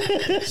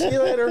 See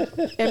you later.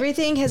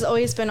 Everything has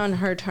always been on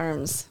her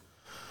terms.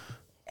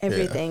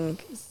 Everything.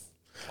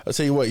 I'll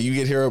tell you what, you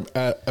get here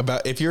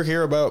if you're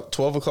here about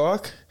 12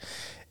 o'clock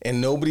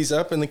and nobody's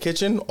up in the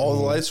kitchen, all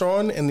the lights are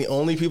on, and the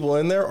only people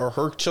in there are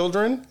her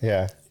children,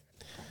 Yeah.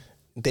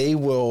 they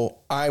will,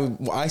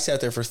 I sat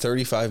there for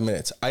 35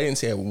 minutes. I didn't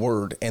say a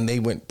word, and they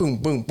went boom,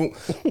 boom, boom,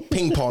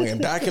 ping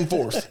ponging back and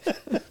forth.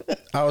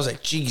 I was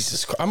like,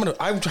 Jesus Christ,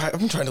 I'm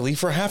trying to leave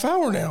for a half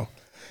hour now.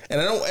 And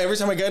I don't, every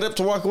time I get up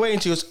to walk away,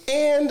 and she goes,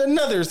 and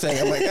another thing.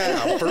 I'm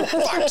like, for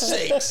fuck's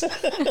sakes.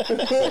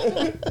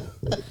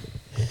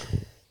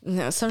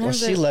 No, Well, sometimes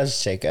she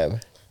loves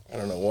Jacob. I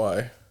don't know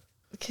why.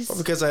 because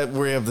Because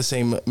we have the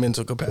same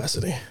mental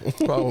capacity.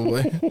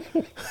 Probably.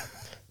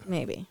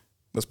 maybe.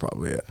 That's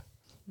probably it.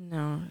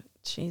 No,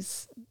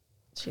 she's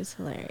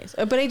hilarious.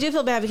 But I do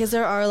feel bad because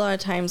there are a lot of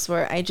times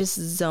where I just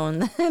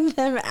zone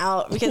them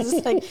out because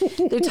it's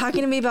like they're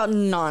talking to me about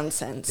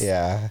nonsense.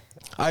 Yeah.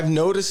 I've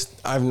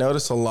noticed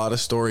a lot of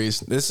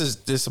stories.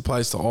 This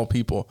applies to all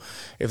people.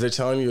 If they're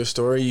telling you a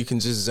story, you can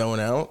just zone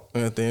out,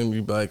 and at the end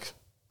you'd be like,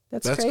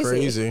 That's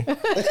crazy. And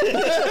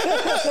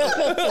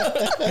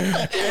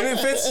it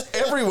fits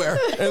everywhere.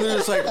 And they're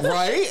just like,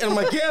 right? And I'm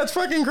like, yeah, it's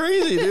fucking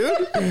crazy,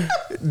 dude.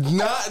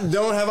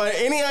 Don't have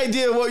any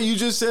idea what you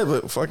just said,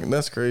 but fucking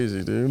that's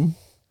crazy, dude.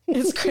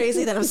 It's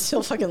crazy that I'm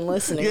still fucking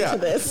listening Yeah. to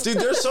this. Dude,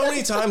 there's so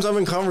many times I'm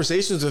in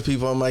conversations with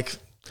people, I'm like,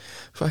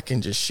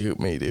 fucking just shoot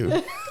me,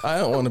 dude. I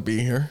don't want to be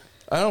here.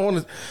 I don't want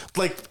to,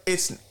 like,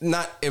 it's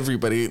not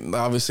everybody,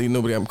 obviously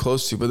nobody I'm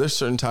close to, but there's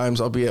certain times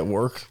I'll be at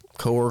work,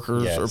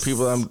 coworkers or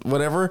people I'm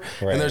whatever,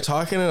 Right. and they're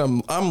talking,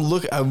 and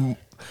I'm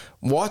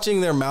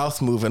watching their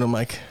mouth move, and I'm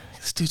like,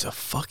 this dude's a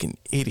fucking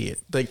idiot.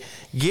 Like,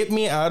 get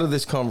me out of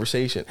this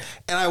conversation.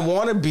 And I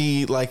want to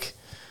be like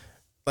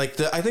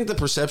I think the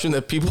perception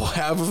that people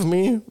have of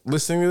me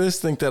listening to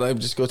this think that I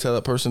just go tell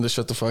that person to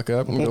shut the fuck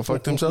up and go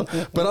fuck themselves.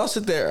 But I'll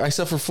sit there. I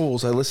suffer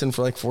fools. I listen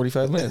for like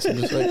 45 minutes. I'm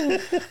just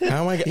like,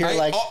 how am I? You're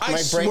like,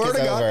 my break is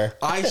over.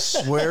 I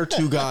swear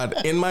to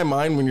God, in my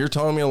mind, when you're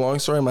telling me a long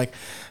story, I'm like,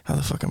 how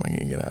the fuck am I going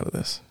to get out of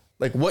this?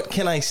 Like, what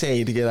can I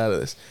say to get out of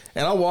this?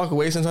 And I'll walk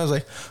away sometimes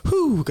like,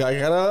 whew, I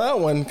got out of that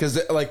one. Because,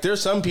 like,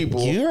 there's some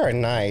people. You are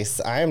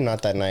nice. I am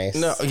not that nice.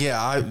 No,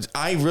 yeah,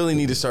 I really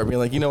need to start being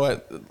like, you know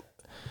what?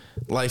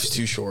 Life's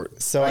too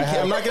short. So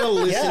I'm not going to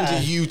listen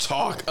to you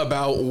talk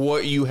about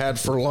what you had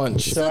for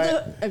lunch.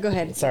 So Go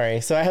ahead. sorry.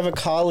 So I have a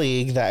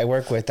colleague that I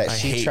work with that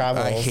she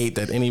travels. I hate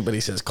that anybody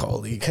says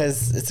colleague.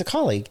 Because it's a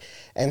colleague.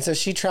 And so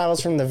she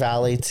travels from the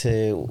valley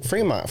to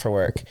Fremont for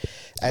work.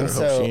 And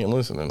so she ain't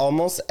listening.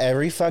 almost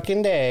every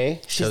fucking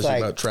day, she's Tells you like,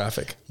 about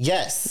traffic.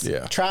 yes,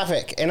 Yeah.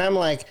 traffic. And I'm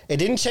like, it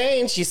didn't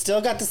change. You still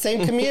got the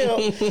same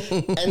commute.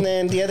 And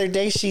then the other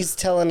day she's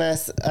telling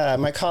us,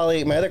 my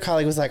other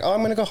colleague was like, oh, I'm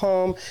going to go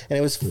home. And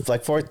it was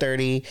like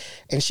 4:30.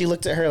 And she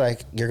looked at her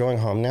like, you're going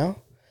home now?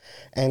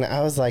 And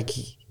I was like,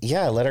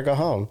 yeah, let her go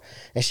home.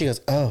 And she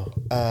goes, oh,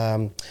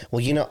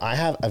 well, you know, I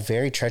have a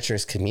very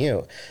treacherous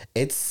commute.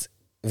 It's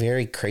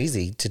very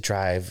crazy to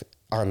drive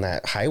on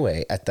that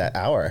highway at that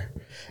hour.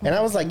 And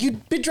I was like,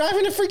 you've been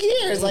driving it for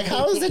years. Like,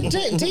 how is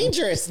it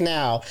dangerous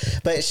now?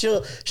 But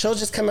she'll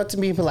just come up to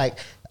me and be like,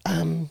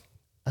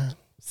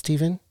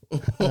 Steven,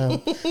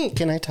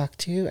 can I talk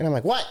to you? And I'm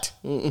like, what?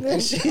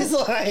 And she's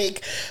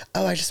like,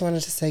 oh, I just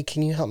wanted to say,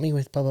 can you help me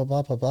with blah, blah,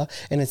 blah, blah, blah.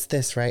 And it's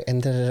this, right?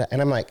 And da, da, da.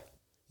 And I'm like,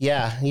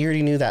 yeah, you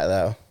already knew that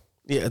though.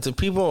 Yeah, it's a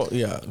people.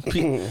 Yeah,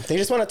 They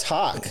just want to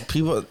talk.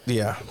 people.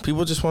 Yeah,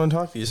 people just want to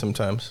talk to you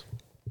sometimes.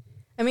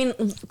 I mean,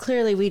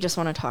 clearly we just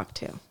want to talk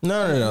to.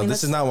 No.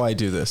 This is not why I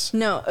do this.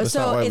 No, That's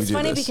not so why we it's do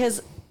funny this.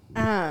 because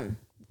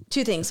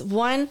two things.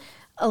 One,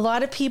 a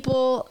lot of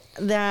people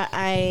that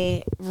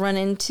I run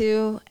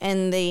into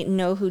and they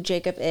know who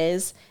Jacob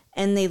is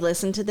and they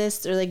listen to this,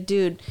 they're like,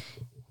 dude,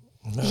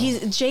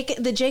 he's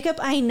Jacob. The Jacob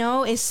I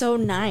know is so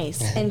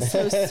nice and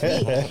so sweet.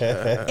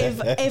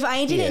 If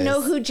I didn't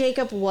know who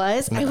Jacob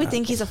was, I would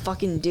think he's a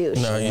fucking douche.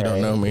 No, you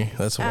don't know me.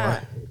 That's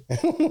why. You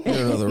don't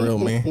know the real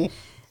me.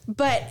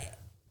 But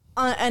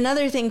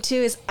another thing too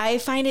is I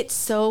find it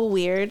so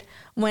weird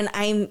when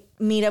I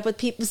meet up with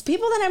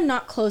people that I'm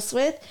not close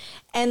with,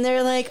 and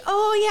they're like,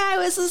 "Oh yeah,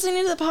 I was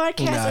listening to the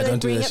podcast," Nah, or they don't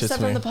do bring that up shit stuff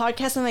to from me. the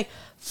podcast. I'm like,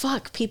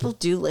 "Fuck, people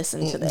do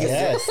listen to this."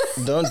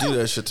 Yes. Don't do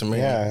that shit to me.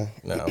 Yeah.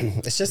 No.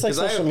 It's just like 'Cause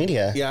I social have-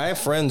 media. Yeah, I have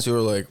friends who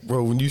are like,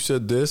 bro, when you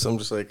said this, I'm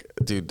just like,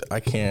 dude,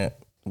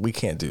 we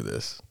can't do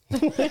this.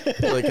 Like,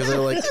 cause they're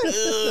like,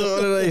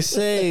 what did I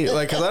say?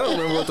 Like, cause I don't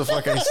remember what the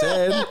fuck I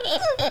said.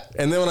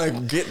 And then when I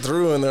get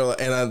through and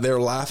they're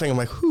laughing, I'm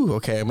like, whew,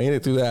 okay, I made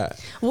it through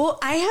that. Well,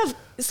 I have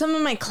some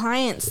of my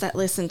clients that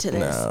listen to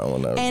this.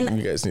 And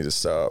you guys need to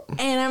stop.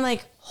 And I'm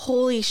like,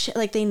 holy shit,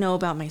 like they know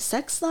about my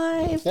sex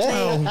life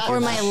or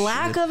my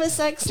lack of a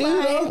sex Dude,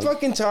 life. I'm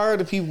fucking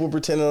tired of people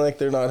pretending like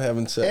they're not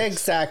having sex.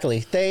 Exactly.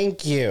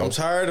 Thank you. I'm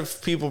tired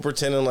of people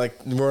pretending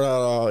like we're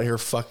not all here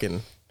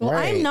fucking. Well,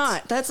 Right. I'm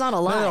not. That's not a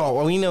lie. No,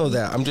 well, we know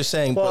that. I'm just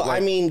saying. Well, but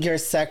like, I mean, you're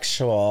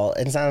sexual.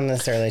 It's not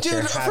necessarily that you're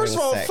dude, having first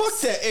of all, sex. fuck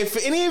that.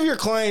 If any of your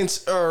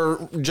clients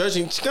are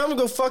judging, just come and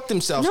go fuck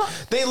themselves. No.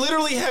 They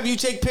literally have you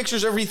take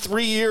pictures every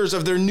 3 years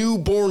of their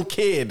newborn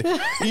kid.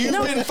 You've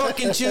been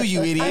fucking too,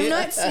 you idiot. I'm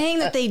not saying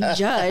that they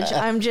judge.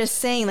 I'm just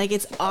saying like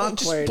it's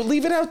awkward. Just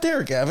leave it out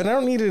there, Gavin. I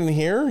don't need it in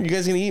here. You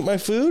guys gonna eat my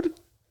food?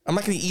 I'm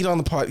not gonna eat on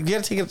the pot. You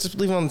gotta take it. Just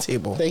leave it on the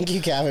table. Thank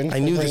you, Gavin. I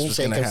knew for this bringing was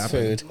gonna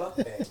Jacob's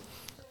happen. food.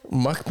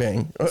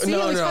 Mukbang. See, we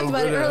talked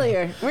about it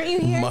earlier. Weren't you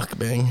here?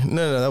 Mukbang.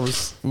 No, that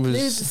was. It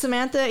was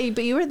Samantha,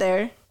 but you were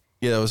there.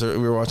 Yeah, that was. We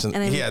were watching.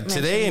 And I Yeah, mentioned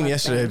today and mukbang.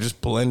 yesterday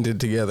just blended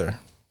together.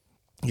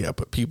 Yeah,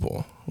 but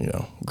people,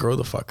 grow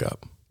the fuck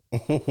up.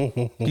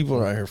 People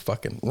are out here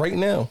fucking right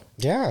now.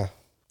 Yeah.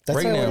 That's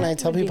Right why when now. I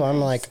tell people, I'm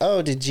like,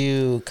 oh, did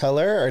you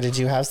color or did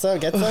you have some,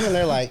 get some? And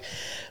they're like,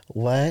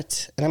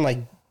 what? And I'm like,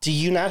 do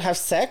you not have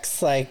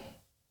sex? Like,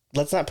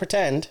 let's not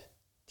pretend.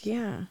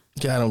 Yeah.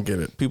 Yeah, I don't get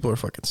it. People are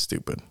fucking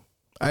stupid.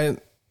 I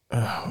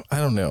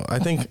don't know. I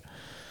think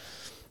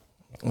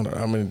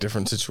I'm in a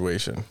different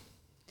situation.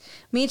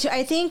 Me too.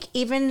 I think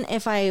even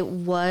if I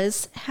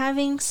was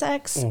having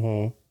sex,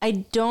 I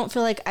don't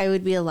feel like I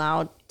would be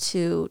allowed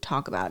to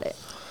talk about it.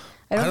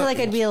 I don't feel like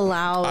I'd be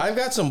allowed. I've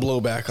got some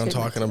blowback on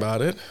talking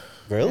about it.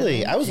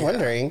 Really? I was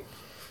wondering.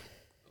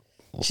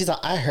 She's like,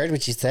 I heard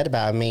what you said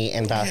about me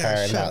and about her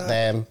and shut about up.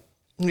 them.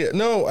 Yeah,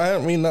 no, I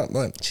don't mean not.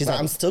 She's like,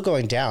 I'm still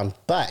going down,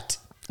 but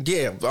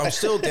Yeah, I'm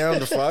still down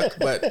to fuck,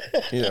 but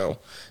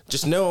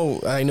just know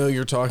I know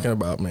you're talking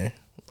about me.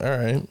 All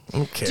right, I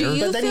don't care. Do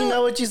you but then feel- you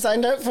know what you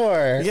signed up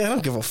for. Yeah, I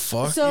don't give a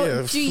fuck. so yeah,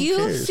 do who you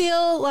cares?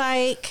 feel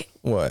like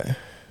What?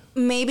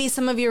 maybe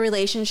some of your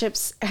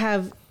relationships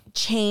have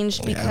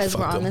changed because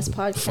fuck we're on 'em. this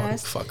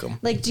podcast? Fuck 'em.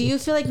 Like, do you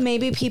feel like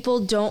maybe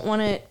people don't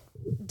want to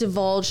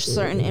divulge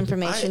certain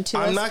information to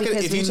us? I'm not gonna.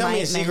 because If we you tell me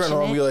might a secret, mention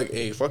I'll it? be like,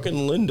 "Hey,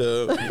 fucking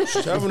Linda,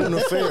 she's having an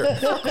affair."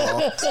 Fuck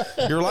off.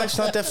 Your life's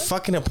not that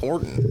fucking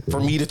important for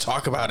me to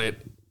talk about it.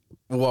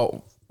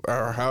 Well,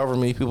 or however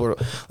many people are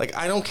like,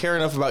 I don't care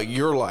enough about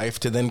your life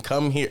to then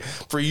come here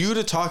for you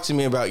to talk to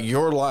me about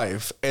your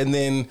life and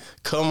then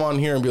come on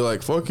here and be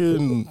like,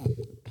 "Fucking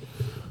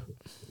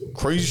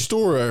crazy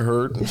story I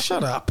heard."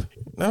 Shut up.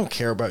 I don't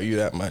care about you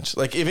that much.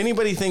 Like, if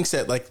anybody thinks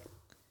that, like,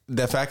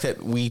 the fact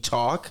that we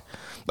talk,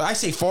 I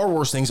say far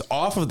worse things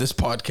off of this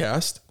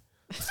podcast.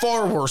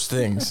 Far worse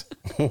things.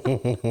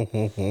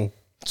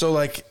 So,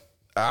 like,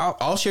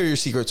 I'll share your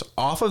secrets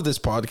off of this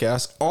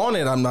podcast. On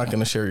it, I'm not going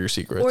to share your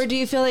secrets. Or do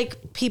you feel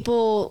like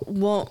people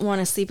won't want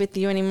to sleep with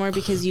you anymore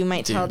because you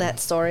might tell that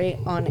story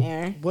on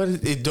air? What?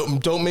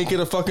 Don't make it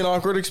a fucking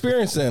awkward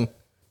experience then.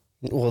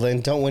 Well,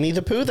 then don't Winnie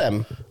the Pooh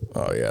them.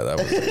 Oh yeah, that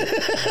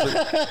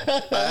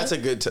was.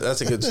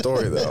 That's a good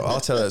story though. I'll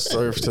tell that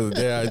story to the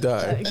day I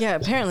die. Yeah,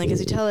 apparently, because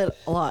you tell it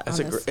a lot.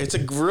 It's a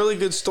really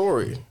good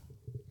story.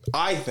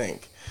 I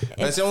think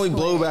that's the only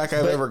blowback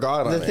I've ever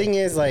got on it. The thing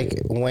is,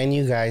 like, when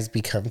you guys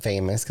become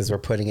famous, because we're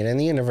putting it in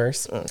the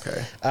universe.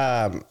 Okay.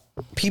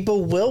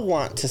 People will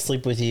want to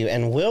sleep with you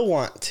and will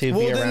want to be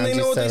around you. Well, then they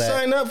know what they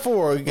signed up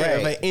for. You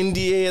have an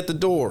NDA at the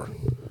door.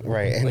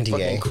 Right, NDA. Like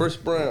fucking Chris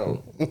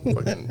Brown.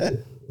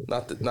 Fucking,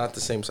 not the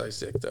same size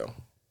dick though.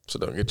 So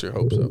don't get your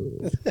hopes up.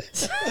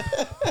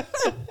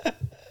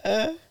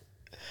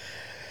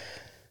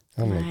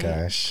 Oh my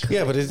gosh.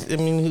 Yeah, but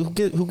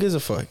who gives a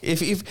fuck?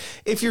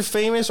 If you're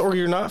famous or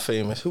you're not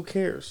famous, who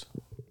cares?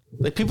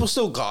 Like, people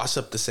still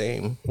gossip the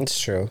same. It's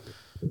true.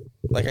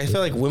 Like, I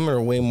feel like women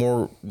are way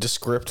more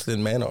descript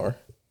than men are.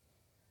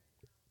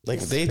 Like,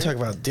 they talk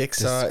about dick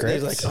size.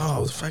 They're like,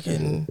 oh,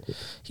 fucking,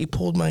 he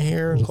pulled my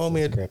hair and called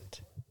me a...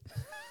 Script.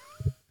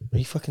 Are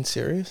you fucking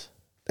serious?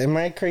 Am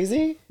I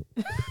crazy?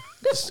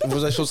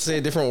 Was I supposed to say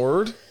a different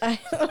word? I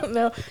don't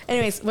know.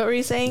 Anyways, what were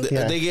you saying?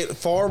 They get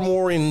far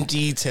more in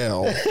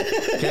detail.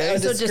 Okay?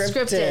 So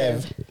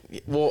descriptive.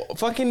 Well,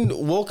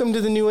 fucking welcome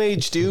to the new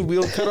age, dude.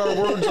 We'll cut our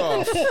words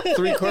off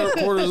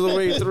 3/4 of the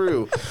way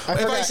through. If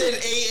I said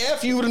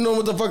AF, you would have known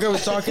what the fuck I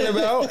was talking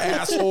about,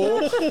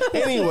 asshole.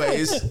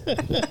 Anyways,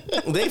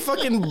 they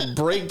fucking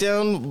break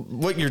down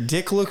what your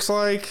dick looks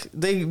like.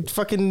 They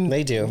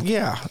do.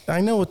 Yeah,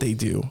 I know what they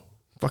do.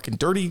 Fucking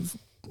dirty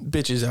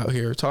bitches out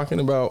here talking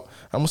about,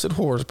 I almost said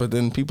whores, but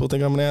then people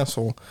think I'm an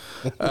asshole.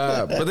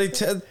 But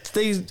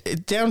they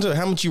down to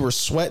how much you were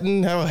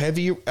sweating, how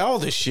heavy you, all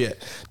this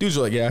shit. Dudes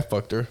are like, yeah, I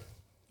fucked her.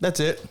 That's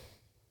it.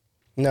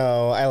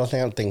 No, I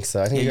don't think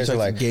so. I think you guys are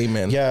like gay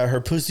men. Yeah,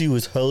 her pussy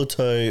was hella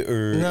tight,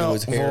 or it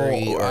was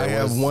hairy, or I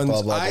have one.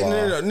 blah, blah,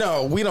 blah.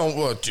 No, we don't.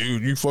 Well,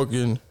 dude, you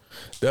fucking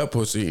that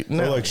pussy.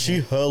 No, like,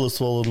 she hella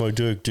swallowed my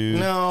dick, dude.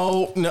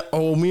 No.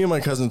 Oh, me and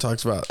my cousin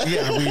talks about.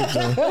 Yeah,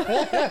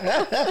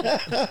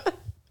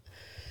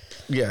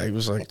 yeah, he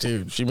was like,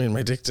 dude, she made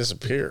my dick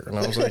disappear. And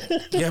I was like,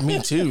 yeah, me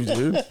too,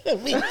 dude.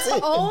 Me too.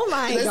 Oh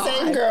my the god. The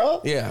same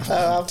girl? Yeah.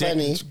 How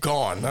funny.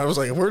 Gone. I was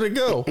like, where'd it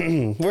go?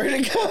 Where'd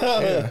it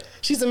go? Yeah.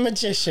 She's a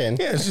magician.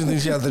 Yeah, she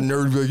thinks she had the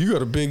nerve to be like, you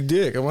got a big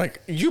dick. I'm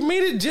like, you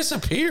made it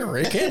disappear.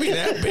 It can't be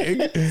that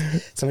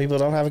big. Some people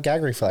don't have a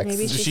gag reflex.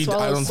 Maybe she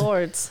swallows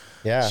swords.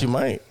 Yeah. She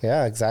might.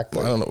 Yeah,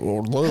 exactly. I don't know.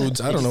 Or loads.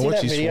 I don't know what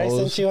she swallows. Did you see that video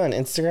I sent you on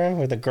Instagram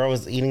where the girl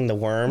was eating the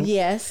worm?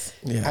 Yes.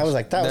 Yeah. I was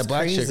like, that was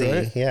black crazy. chick,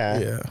 right? Yeah.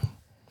 Yeah.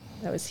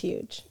 That was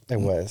huge. It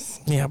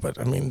was. Yeah, but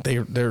I mean,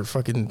 they're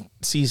fucking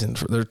seasoned.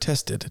 They're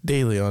tested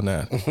daily on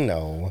that.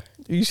 No.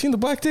 You seen the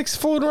black dicks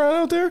floating around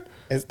out there?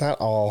 It's not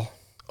all.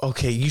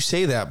 Okay, you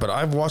say that, but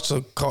I've watched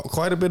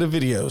quite a bit of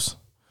videos.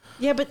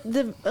 Yeah, but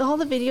all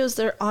the videos,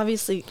 they're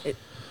obviously...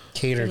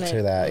 catered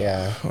to that,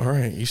 yeah. All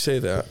right, you say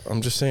that.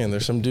 I'm just saying,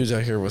 there's some dudes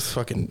out here with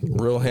fucking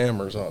real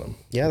hammers on them.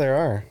 Yeah, there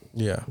are.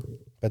 Yeah.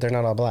 But they're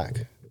not all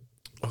black.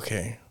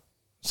 Okay.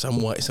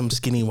 Some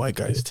skinny white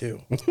guys,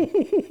 too.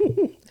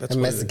 That's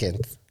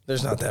Mexicans.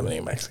 There's not that many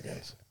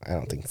Mexicans. I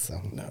don't think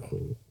so.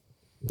 No.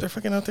 They're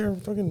fucking out there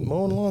fucking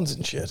mowing lawns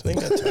and shit. They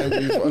ain't got time to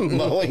be fucking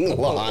mowing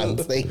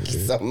lawns. Thank you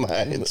so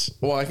much.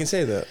 Well, I can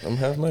say that. I'm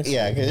half Mexican.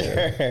 Yeah, because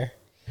you're...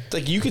 It's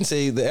like, you can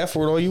say the F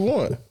word all you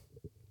want.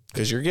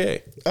 Because you're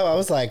gay. Oh, I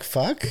was like,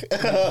 fuck. We do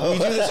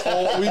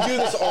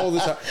this all the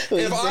time.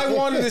 If I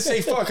wanted to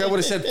say fuck, I would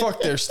have said fuck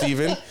there,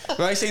 Steven.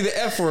 When I say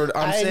the F word,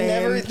 I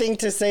never think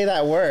to say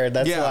that word.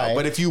 That's why.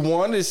 But if you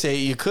wanted to say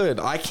it, you could.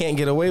 I can't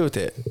get away with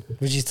it.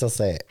 Would you still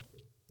say it?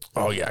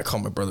 Oh, yeah, I call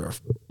my brother.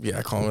 Yeah,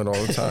 I call him it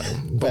all the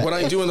time. But what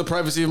I do in the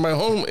privacy of my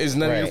home is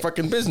none of your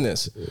fucking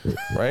business.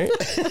 Right?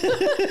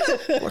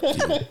 Fuck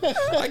you.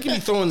 I can be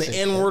throwing the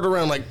N-word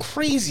around like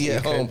crazy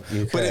at home.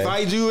 But if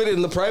I do it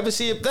in the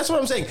privacy of... That's what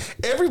I'm saying.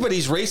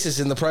 Everybody's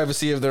racist in the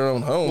privacy of their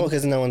own home. Well,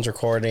 because no one's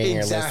recording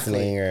or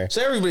listening.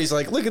 So everybody's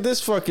like, look at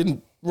this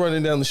fucking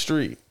running down the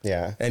street.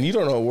 Yeah. And you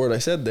don't know what word I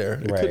said there.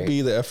 It could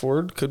be the F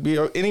word. Could be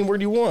any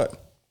word you want.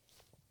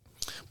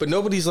 But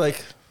nobody's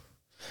like...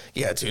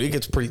 Yeah, dude, it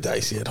gets pretty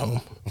dicey at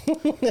home.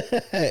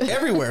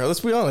 Everywhere, let's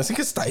be honest. It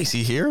gets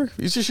dicey here.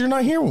 It's just you're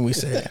not here when we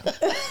say it.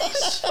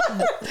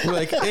 We're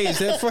like, hey, is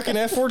that fucking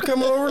F word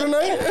coming over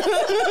tonight?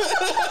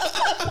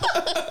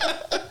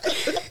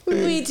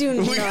 We do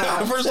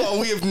not. First of all,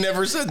 we have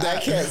never said that.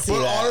 I can't see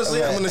but that.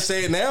 Honestly, I'm going to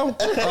say it now.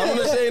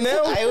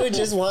 I would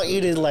just want you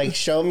to like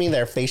show me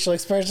their facial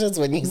expressions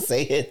when you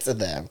say it to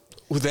them.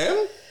 With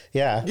them?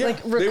 Yeah. Like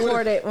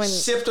record it when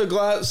sipped a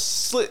glass,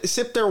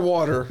 sipped their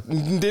water,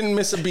 didn't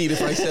miss a beat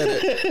if I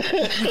said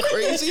it. You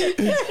crazy?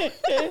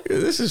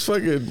 This is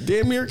fucking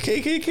damn near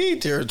KKK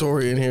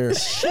territory in here.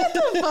 Shut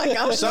the fuck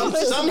up.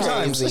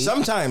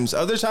 Sometimes,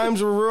 other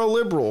times we're real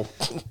liberal.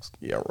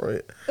 Yeah,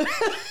 right.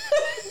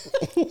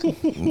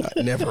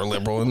 Never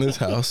liberal in this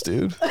house,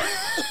 dude.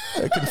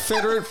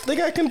 They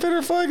got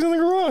Confederate flags in the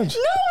garage.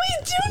 No,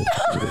 we do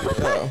not.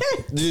 No.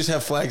 They just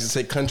have flags that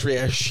say country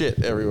ass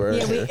shit everywhere.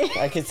 Yeah,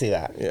 I can see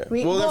that. Yeah.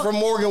 We- Well, they're well- from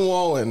Morgan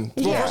Wallen.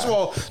 Well, Yeah. first of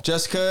all,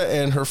 Jessica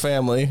and her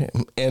family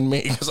and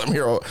me, because I'm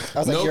here. I was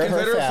like, No you're her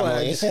Confederate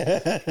family.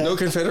 flags. No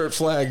Confederate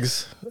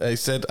flags. I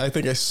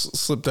think I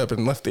slipped up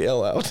and left the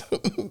L out.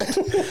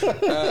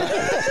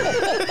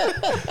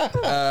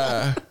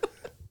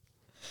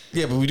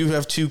 Yeah, but we do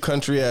have 2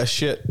 country ass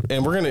shit,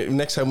 and we're gonna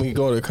next time we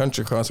go to a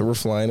country concert, we're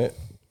flying it,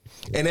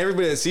 and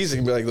everybody that sees it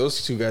can be like,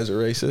 those 2 guys are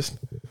racist,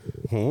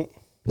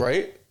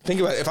 right? Think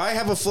about it. If I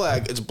have a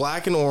flag, it's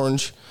black and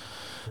orange,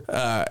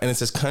 and it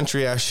says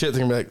country ass shit,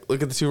 they're gonna be like,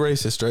 look at the 2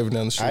 racists driving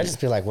down the street. I just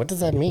be like, what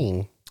does that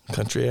mean?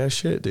 Country ass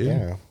shit, dude.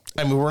 Yeah.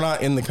 I mean, we're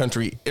not in the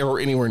country or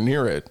anywhere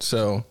near it,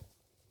 so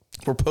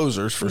we're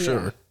posers for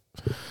sure.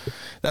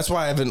 That's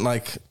why I haven't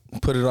like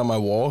put it on my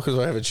wall, because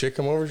I have a chick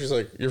come over, she's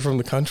like, you're from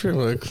the country? I'm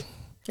like,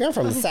 You're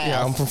from South.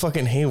 yeah, I'm from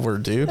fucking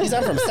Hayward, dude. He's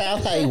not from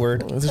South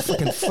Hayward. There's a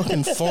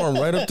fucking farm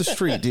right up the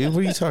street, dude.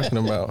 What are you talking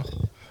about?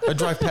 I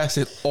drive past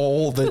it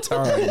all the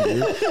time,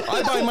 dude.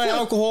 I buy my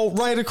alcohol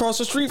right across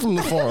the street from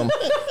the farm.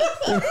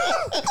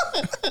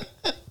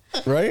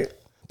 Right?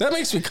 That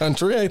makes me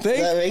country, I think.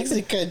 That makes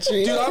it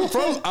country. Dude,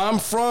 I'm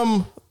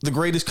from the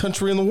greatest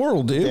country in the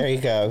world, dude. There you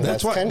go.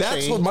 That's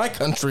what my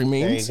country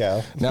means. There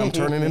you go. Now I'm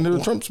turning into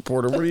a Trump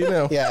supporter. What do you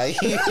know? Yeah, you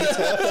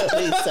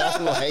totally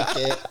sound like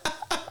it.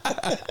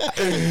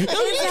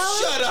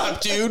 Shut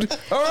up, dude.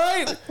 All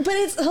right. But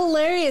it's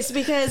hilarious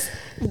because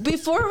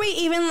before we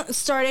even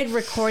started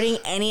recording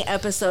any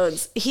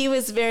episodes, he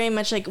was very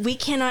much like, we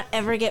cannot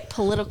ever get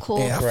political.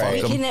 Yeah,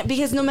 Right. fuck 'em.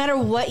 Because no matter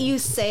what you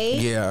say,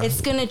 Yeah.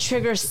 it's going to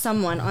trigger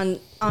someone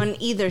on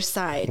either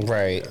side.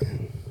 Right.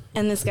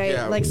 And this guy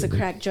Yeah. likes to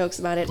crack jokes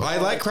about it. I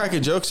like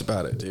cracking jokes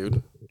about it,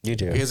 dude. You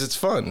do. Because it's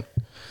fun.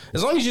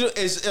 As long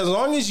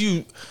as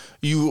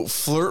you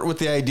flirt with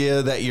the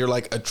idea that you're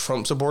like a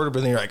Trump supporter,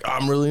 but then you're like,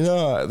 I'm really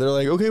not. They're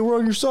like, okay, we're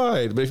on your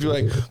side. But if you're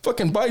like,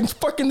 fucking Biden's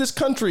fucking this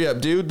country up,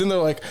 dude, then they're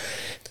like,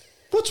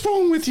 what's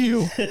wrong with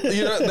you?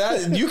 You know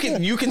that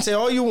you can say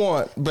all you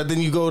want, but then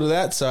you go to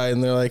that side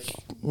and they're like,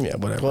 yeah,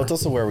 whatever. Well, it's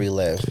also where we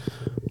live.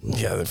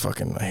 Yeah, they're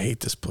fucking. I hate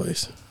this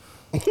place.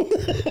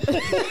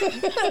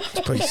 This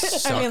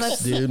place sucks,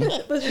 dude.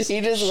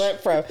 He just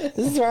went from, this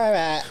is where I'm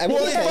at.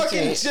 Well,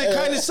 it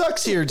kind of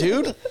sucks here,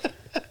 dude.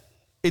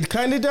 It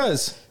kind of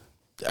does.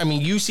 I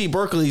mean, UC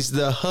Berkeley's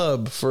the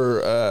hub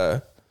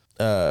for I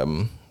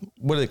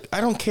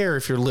don't care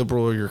if you're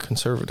liberal or you're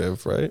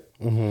conservative, right?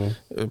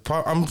 Mm-hmm.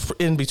 I'm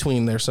in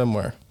between there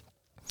somewhere.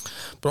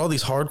 But all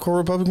these hardcore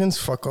Republicans,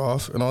 fuck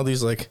off, and all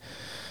these like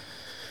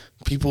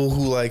people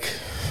who like,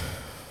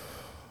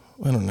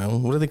 I don't know,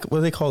 what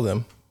do they call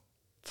them?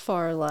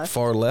 Far left.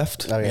 Far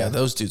left. Oh, yeah.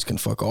 Those dudes can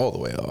fuck all the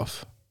way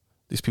off.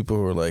 These people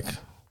who are like,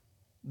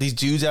 these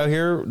dudes out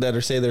here that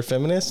are say they're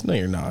feminists. No,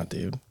 you're not,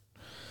 dude.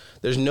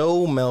 There's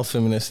no male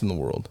feminist in the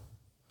world.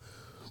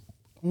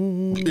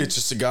 It's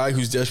just a guy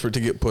who's desperate to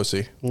get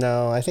pussy.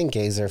 No, I think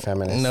gays are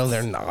feminists. No,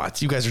 they're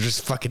not. You guys are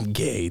just fucking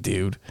gay,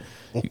 dude.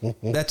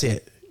 That's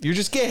it. You're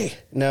just gay.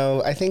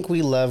 No, I think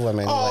we love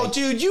women. Oh, like,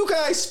 dude, you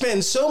guys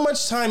spend so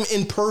much time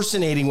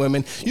impersonating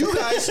women. You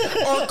guys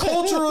are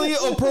culturally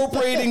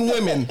appropriating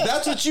women.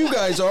 That's what you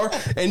guys are.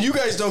 And you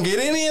guys don't get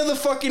any of the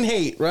fucking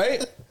hate,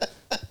 right?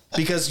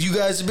 Because you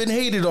guys have been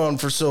hated on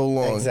for so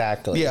long.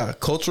 Exactly. Yeah,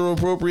 cultural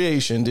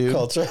appropriation, dude.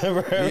 cultural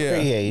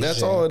appropriation. Yeah,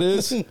 that's all it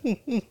is.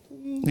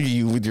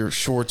 You with your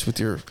shorts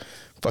with your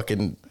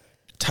fucking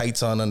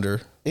tights on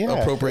under. Yeah,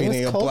 appropriating it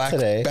was a cold black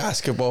today.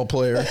 basketball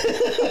player.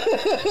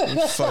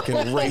 You fucking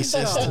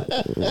racist.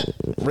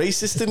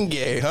 Racist and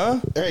gay, huh?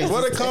 Racist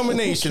What a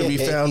combination we and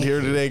gay. found here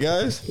today,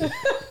 guys.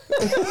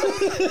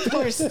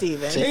 Poor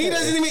Steven. And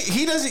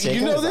he doesn't, you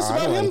Jacob know was this on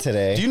about one him?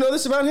 today. Do you know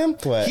this about him?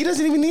 What? He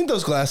doesn't even need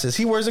those glasses.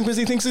 He wears them because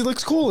he thinks he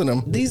looks cool in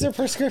them. These are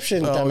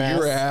prescription, Oh, dumbass.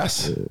 your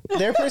ass.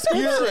 They're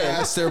prescription. Your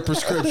ass, their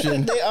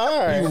prescription. They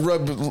are.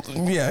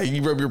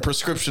 You rub your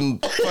prescription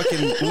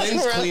fucking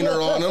lens cleaner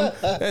on them.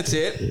 That's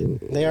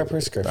it. They are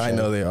prescription. I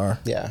know they are.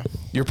 Yeah.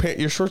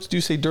 Your shorts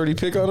do say dirty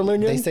pig on them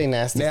again? They say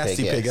nasty pig.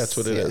 Nasty pig, yes, that's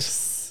what it is.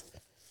 yes.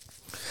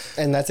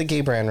 And that's a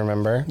gay brand,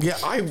 remember? Yeah,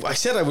 I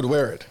said I would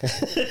wear it.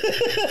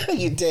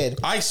 You did.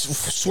 I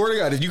swear to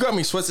God, if you got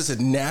me sweats that said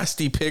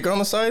nasty pig on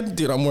the side,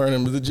 dude, I'm wearing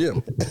them to the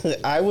gym.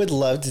 I would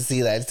love to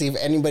see that. See if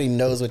anybody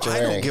knows what you're I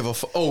wearing. don't give a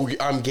fuck. Oh,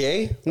 I'm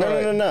gay? No,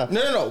 All no, no,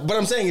 no. No. But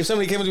I'm saying if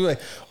somebody came up to me like,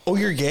 oh,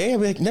 you're gay?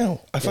 I'd be like,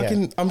 no,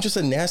 I'm just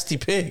a nasty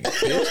pig,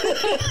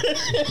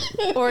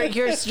 bitch. Or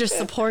you're just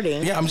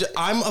supporting. Yeah,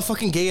 I'm a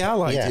fucking gay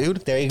ally, Yeah,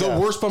 dude. there you the go.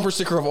 worst bumper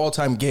sticker of all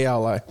time, gay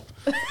ally.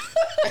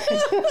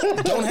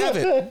 Don't have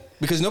it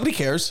because nobody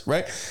cares,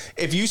 right?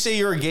 If you say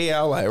you're a gay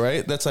ally,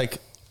 right? That's like,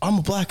 I'm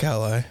a black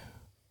ally.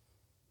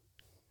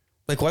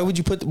 Like, why would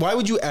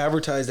you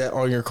advertise that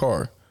on your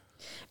car?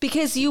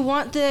 Because you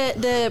want the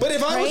But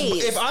if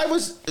praise. I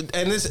was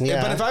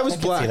Yeah, but if I was I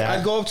can see black, that.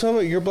 I'd go up to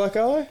him, you're a black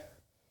ally?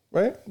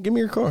 Right? Give me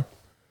your car.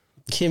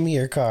 Give me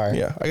your car.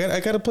 Yeah, I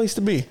got a place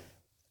to be.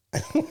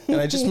 and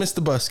I just missed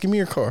the bus. Give me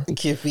your car.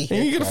 Give me And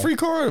you your get a car. free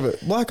car out of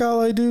it. Black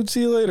ally, dude.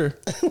 See you later.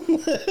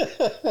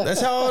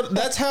 That's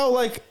how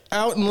like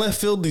out in left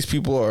field these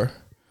people are.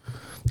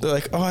 They're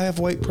like, oh, I have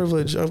white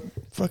privilege. I'll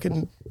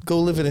fucking go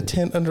live in a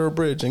tent under a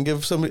bridge and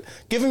give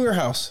him your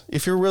house.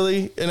 If you're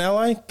really an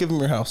ally, give him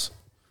your house.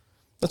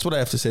 That's what I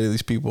have to say to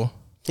these people.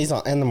 He's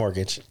on, and the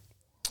mortgage.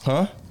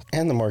 Huh?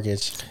 And the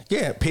mortgage.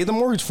 Yeah, pay the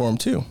mortgage for him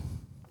too.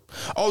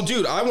 Oh,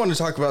 dude, I want to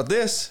talk about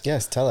this.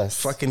 Yes, tell us.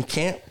 Fucking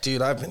camp,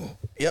 dude.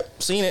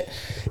 Seen it.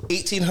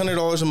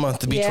 $1,800 a month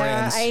to be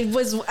trans.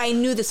 I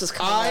knew this was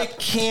coming I up.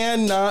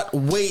 cannot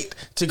wait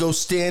to go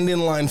stand in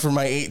line for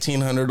my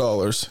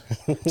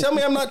 $1,800. Tell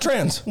me I'm not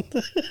trans.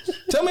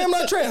 Tell me I'm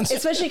not trans.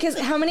 Especially because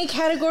how many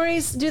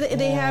categories do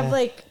they have?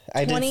 Like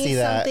 20 I did see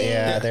that. something?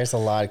 Yeah, there's a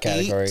lot of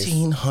categories.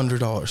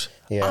 $1,800.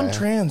 Yeah. I'm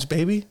trans,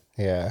 baby.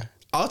 Yeah.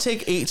 I'll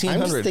take $1,800. I'm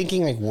just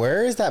thinking, like,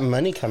 where is that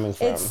money coming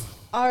from? It's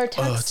our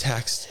tax. Oh,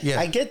 tax. Yeah.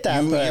 I get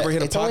that, You but ever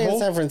hit a it's only in pothole?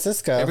 San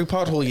Francisco. Every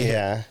pothole you hit.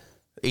 Yeah.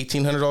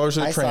 $1,800 to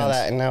the I trans. saw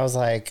that and I was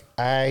like,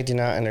 I do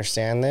not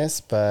understand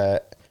this,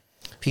 but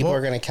people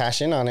are going to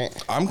cash in on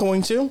it. I'm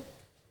going to.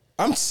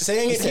 I'm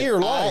saying it here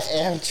live. I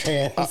am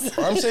trans.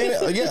 I'm saying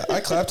it. Yeah, I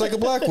clapped like a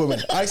black woman.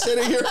 I said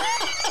it here.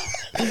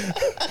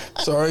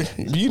 Sorry,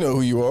 you know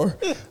who you are.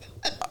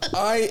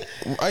 I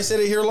said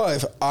it here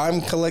live.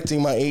 I'm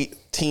collecting my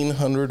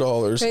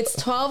 $1,800. It's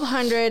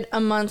 $1,200 a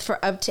month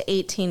for up to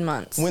 18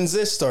 months. When's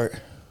this start?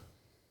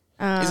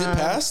 Is it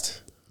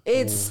passed?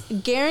 It's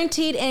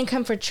guaranteed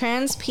income for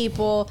trans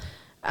people,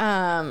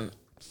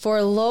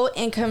 for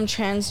low-income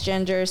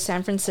transgender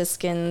San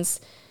Franciscans,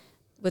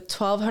 with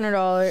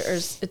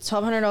 $1,200. It's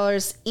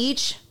 $1,200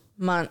 each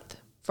month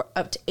for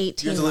up to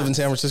 18 You have to live in months.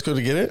 San Francisco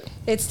to get it?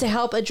 It's to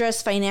help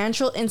address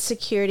financial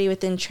insecurity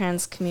within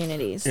trans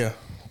communities. Yeah,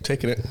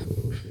 taking it.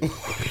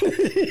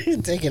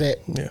 Taking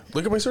it. Yeah,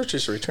 look at my search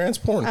history. Trans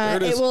porn. There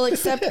it is. It will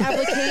accept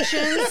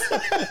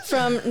applications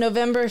from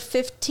November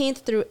 15th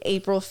through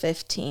April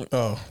 15th.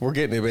 Oh, we're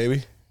getting it,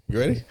 baby. You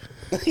ready?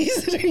 He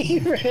said, are you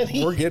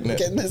ready? We're getting it.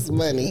 Getting this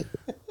money.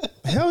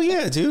 Hell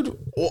yeah, dude.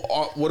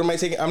 Well, what am I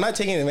taking? I'm not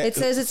taking it. It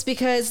says it's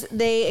because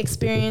they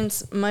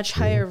experience much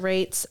higher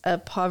rates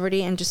of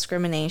poverty and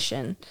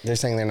discrimination. They're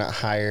saying they're not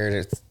hired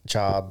at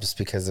jobs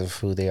because of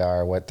who they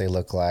are, what they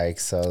look like.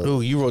 So, Oh,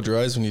 you rolled your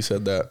eyes when you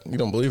said that. You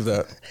don't believe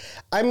that.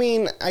 I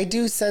mean, I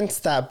do sense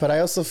that, but I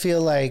also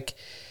feel like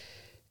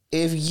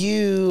if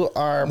you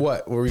are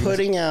What were you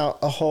putting out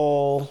a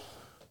whole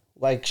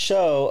like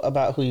show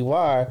about who you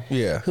are,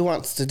 Yeah. who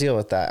wants to deal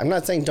with that? I'm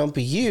not saying don't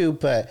be you,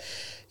 but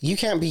you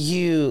can't be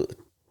you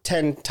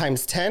 10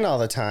 times 10 all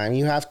the time.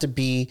 You have to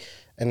be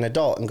an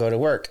adult and go to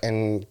work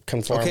and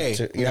conform Okay,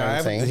 to, you know now what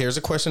I'm saying? here's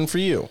a question for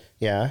you.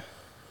 Yeah.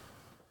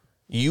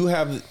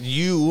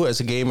 You as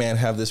a gay man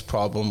have this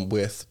problem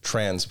with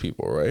trans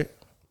people, right?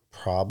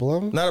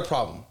 Problem? Not a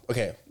problem.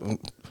 Okay,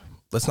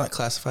 let's not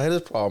classify it as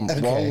a problem. Okay.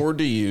 Wrong word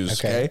to use.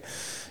 Okay. Okay.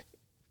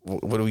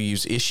 What do we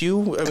use?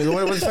 Issue? I mean,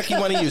 what the fuck you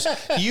want to use?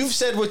 You've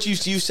said what you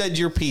said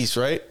your piece,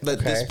 right? That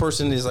this Okay.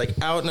 person is like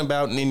out and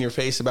about and in your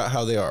face about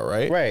how they are,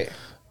 right? Right.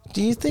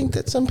 Do you think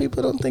that some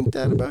people don't think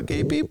that about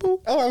gay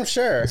people? Oh, I'm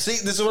sure. See,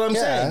 this is what I'm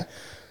Yeah. saying.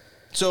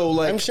 So,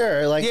 like, I'm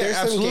sure. Like, yeah, there's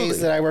some absolutely.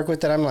 gays that I work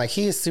with that I'm like,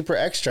 he is super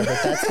extra, but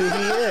that's who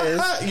he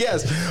is.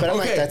 Yes, But I'm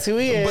like, that's who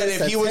he is, But if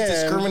that's he was him.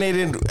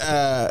 discriminated,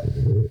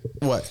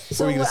 what?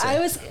 So were you gonna what say? I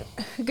was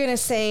gonna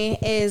say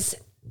is,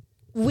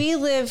 we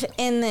live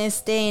in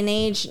this day and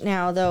age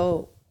now,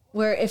 though,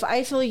 where if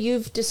I feel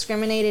you've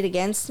discriminated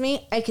against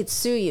me, I could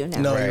sue you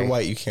now. No, you're Right.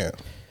 white. You can't.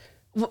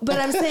 But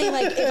I'm saying,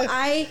 like,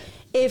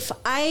 if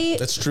I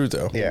That's true,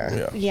 though.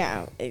 Yeah.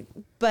 yeah,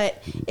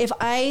 but if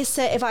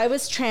I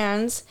was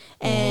trans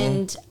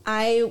and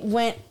I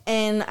went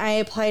and I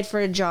applied for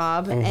a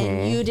job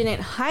and you didn't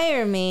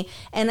hire me,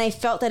 and I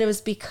felt that it was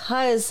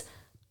because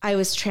I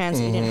was trans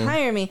and you didn't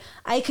hire me,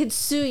 I could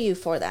sue you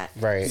for that.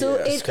 Right. So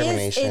Yeah. it is.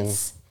 Discrimination.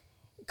 It's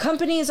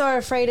companies are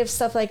afraid of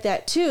stuff like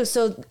that too.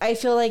 So I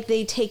feel like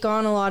they take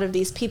on a lot of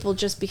these people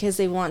just because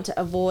they want to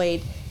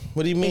avoid.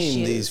 What do you mean,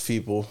 Issues. these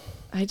people?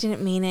 I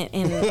didn't mean it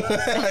in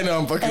I know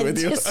I'm fucking a with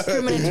you.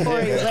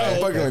 discriminatory I'm way.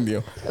 fucking with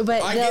you.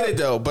 But I get it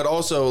though. But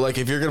also, like,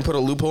 if you're gonna put a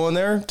loophole in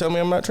there, tell me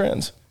I'm not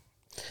trans.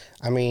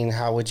 I mean,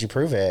 how would you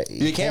prove it?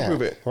 You can't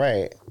prove it.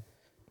 Right.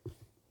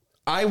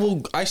 I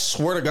will. I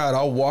swear to God,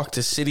 I'll walk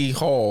to City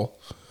Hall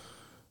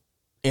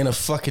in a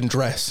fucking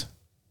dress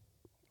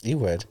You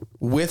would.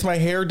 with my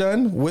hair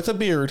done, with a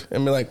beard,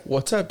 and be like,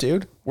 "What's up,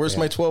 dude? Where's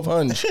my 12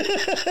 hunch?"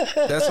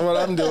 That's what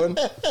I'm doing.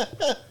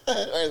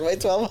 Where's my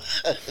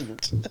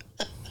 1200?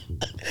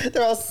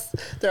 They're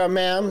all,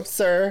 ma'am,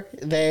 sir,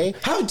 they.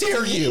 How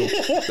dare you?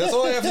 That's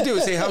all I have to do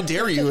is say, "How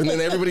dare you?" And then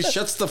everybody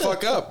shuts the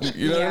fuck up.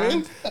 You know what I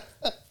mean?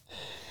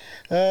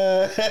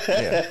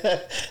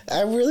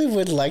 I really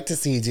would like to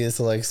see you do this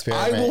little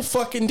experiment. I will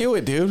fucking do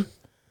it, dude.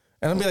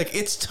 And I'll be like,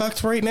 "It's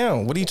tucked right now.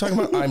 What are you talking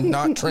about? I'm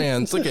not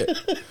trans. Look at,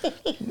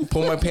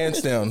 pull my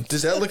pants down.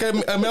 Does that look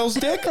like a Mel's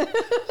dick?"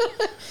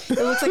 It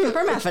looks like a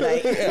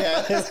hermaphrodite.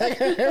 Yeah, it's like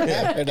a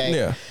hermaphrodite.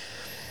 Yeah.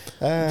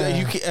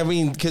 You can, I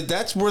mean, because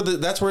that's where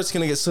it's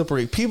gonna get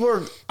slippery.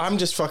 I'm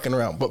just fucking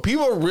around, but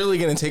people are really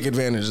gonna take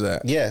advantage of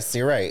that. Yes,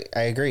 you're right.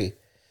 I agree.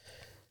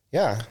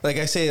 Yeah. Like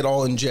I say it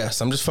all in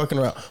jest. I'm just fucking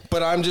around,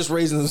 but I'm just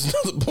raising this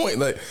to the point.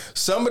 Like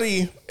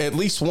somebody, at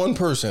least one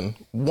person,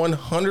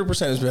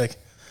 100% is be like,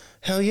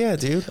 hell yeah,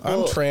 dude,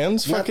 I'm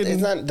trans.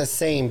 It's not the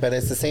same, but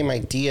it's the same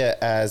idea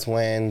as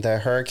when the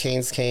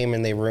hurricanes came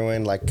and they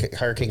ruined like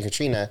Hurricane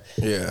Katrina.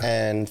 Yeah.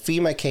 And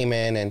FEMA came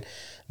in and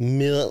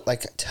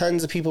like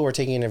tons of people were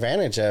taking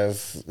advantage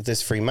of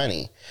this free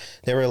money.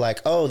 They were like,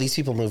 oh, these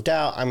people moved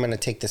out. I'm going to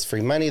take this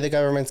free money the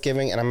government's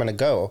giving and I'm going to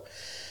go.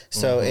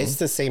 So it's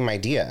the same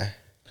idea.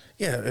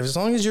 Yeah. As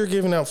long as you're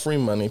giving out free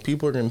money,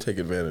 people are going to take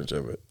advantage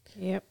of it.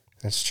 Yep.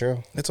 That's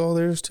true. That's all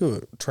there is to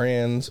it.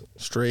 Trans,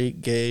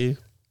 straight, gay,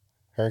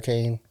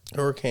 Hurricane,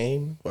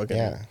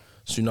 fucking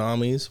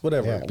tsunamis,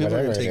 whatever. Yeah, People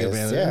are going to take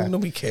advantage. Yeah.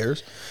 Nobody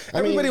cares.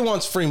 Everybody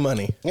wants free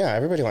money. Yeah,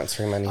 everybody wants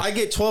free money. I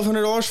get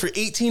 $1,200 for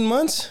 18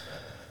 months.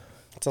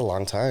 It's a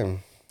long time.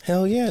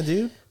 Hell yeah,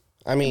 dude.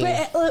 I mean,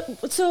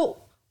 But so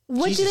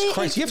what Jesus do they?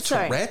 Christ, you have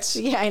Tourette's?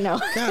 Yeah, I know.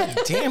 God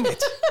damn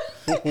it.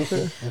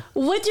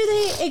 What do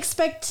they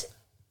expect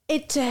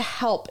it to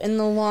help in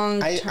the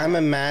long term? I'm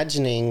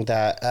imagining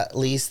that at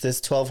least this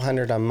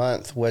 $1,200 a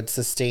month would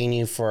sustain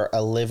you for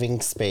a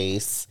living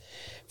space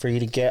for you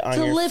to get on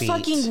to your live feet.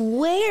 fucking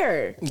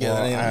where?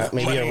 Yeah,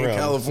 Maybe a room.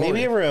 California.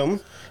 Maybe a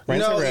room.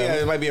 Rent a room. Yeah,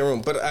 it might be a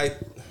room, but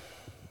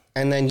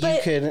And then you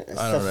could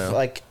I don't know.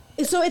 like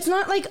So it's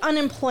not like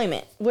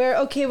unemployment where,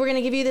 okay, we're going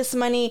to give you this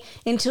money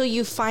until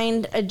you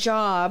find a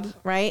job,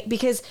 right?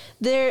 Because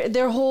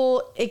their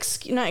whole,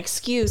 not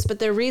excuse, but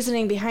their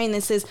reasoning behind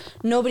this is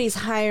nobody's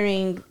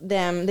hiring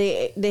them.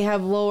 They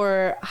have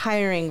lower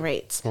hiring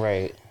rates.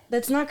 right.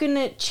 That's not going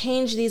to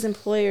change these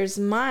employers'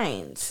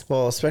 minds.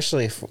 Well,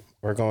 especially if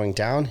we're going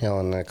downhill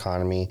in the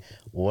economy,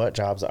 what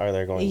jobs are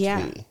there going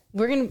to be?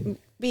 We're going to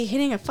be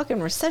hitting a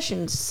fucking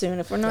recession soon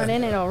if we're not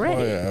in it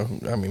already. Well,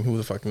 yeah. I mean, who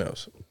the fuck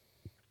knows?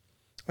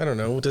 I don't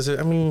know. Does it?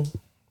 I mean,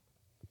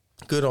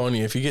 good on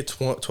you. If you get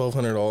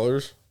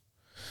 $1,200,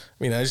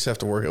 I mean, I just have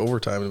to work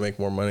overtime to make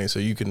more money, so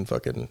you can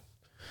fucking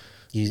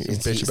You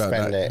bitch about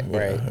spend that. it,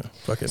 right?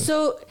 Fucking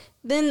So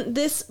then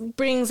this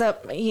brings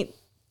up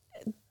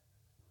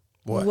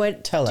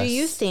what Tell do us.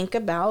 you think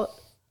about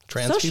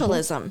Trans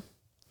socialism?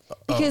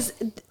 Because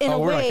in a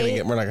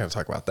way, we're not gonna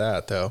talk about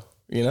that though.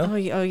 You know? oh,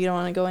 you don't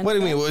want to go into What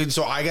do you that? mean?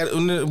 So I got,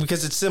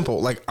 because it's simple.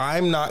 Like,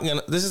 I'm not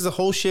gonna, this is the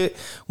whole shit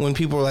when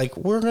people are like,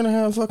 we're gonna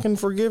have fucking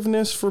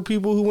forgiveness for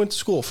people who went to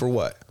school. For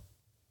what?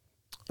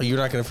 You're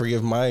not gonna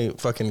forgive my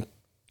fucking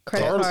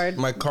Credit card.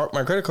 my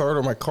credit card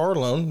or my car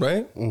loan,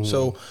 right?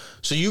 So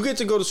you get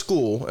to go to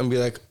school and be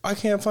like, I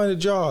can't find a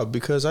job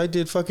because I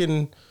did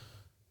fucking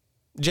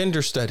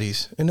gender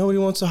studies and nobody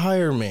wants to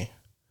hire me.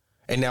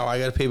 And now I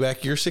got to pay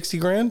back your 60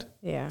 grand?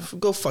 Yeah.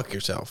 Go fuck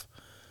yourself.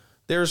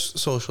 There's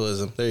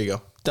socialism. There you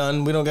go.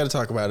 Done. We don't got to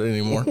talk about it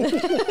anymore.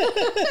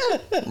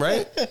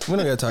 Right? We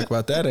don't got to talk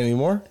about that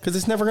anymore because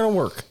it's never going to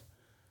work.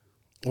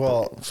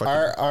 Well,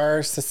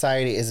 our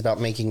society is about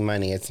making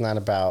money. It's not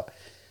about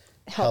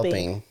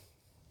helping.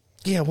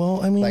 Yeah,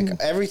 well, I mean, Like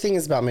everything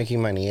is about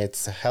making money.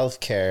 It's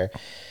healthcare,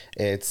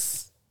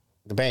 it's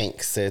the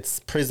banks, it's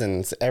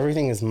prisons.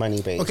 Everything is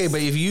money based. okay,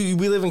 but if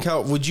we live in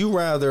Cal, would you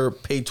rather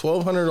pay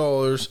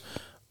 $1,200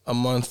 a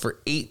month for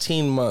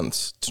 18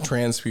 months to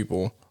trans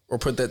people or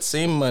put that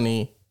same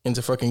money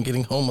into fucking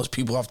getting homeless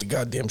people off the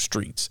goddamn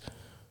streets?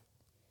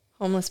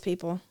 Homeless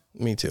people.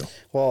 Me too.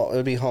 Well, it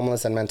would be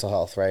homeless and mental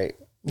health, right?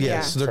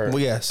 Yes. Yeah. Well,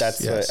 yes.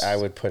 That's what I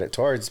would put it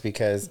towards,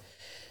 because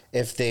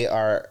if they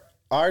are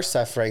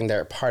suffering,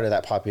 they're part of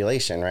that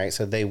population, right?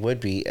 So they would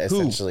be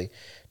essentially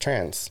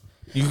trans.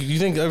 You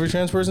think every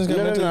trans person's gonna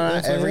No, mental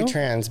not every health?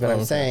 trans, but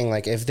I'm saying,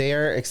 like, if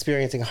they're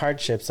experiencing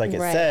hardships, like it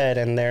Right. said,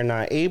 and they're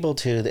not able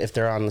to, if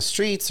they're on the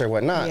streets or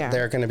whatnot, Yeah.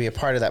 they're going to be a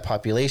part of that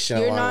population.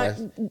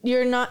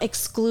 You're not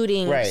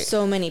excluding Right.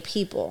 so many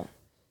people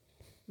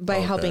by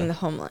helping the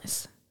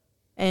homeless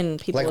and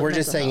people. Like, with we're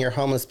just mental saying health. you're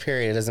homeless,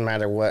 period. It doesn't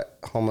matter what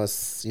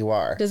homeless you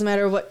are. Doesn't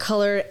matter what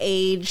color,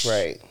 age,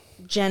 Right.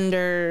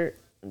 gender.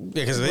 Yeah,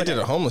 because if they did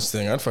a homeless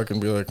thing, I'd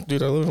fucking be like,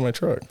 dude, I live in my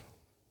truck.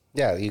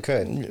 Yeah, you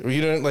could.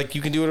 You don't, like,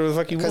 you can do whatever the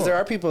fuck you want. Because there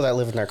are people that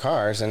live in their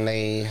cars and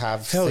they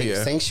have Hell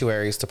yeah.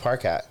 sanctuaries to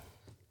park at.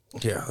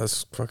 Yeah,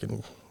 that's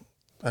fucking,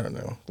 I don't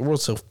know. The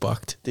world's so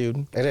fucked,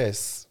 dude. It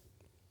is.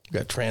 You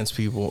got trans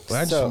people.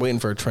 I'm So- just waiting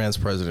for a trans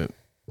president.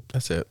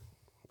 That's it.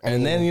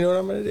 And then you know what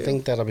I'm going to do? I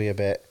think that'll be a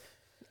bit.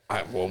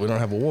 Well, we don't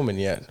have a woman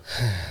yet.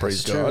 Praise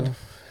It's true. God.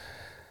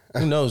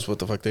 Who knows what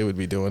the fuck they would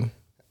be doing?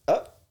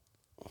 Oh,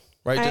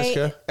 Right, I-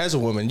 Jessica? As a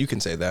woman, you can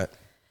say that.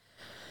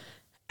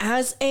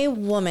 As a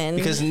woman,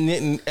 Because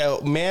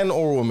man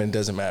or woman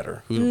doesn't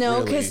matter. Who no,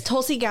 really- because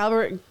Tulsi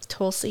Gabbard,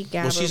 Well,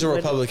 she's a would-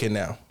 Republican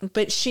now.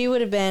 but she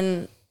would have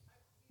been.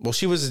 Well,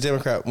 she was a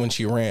Democrat when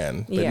she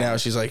ran, but Yeah. now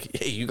she's like,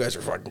 "Hey, you guys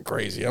are fucking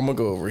crazy. I'm gonna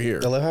go over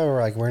here." I love how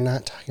we're like, we're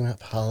not talking about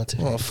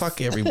politics. Well,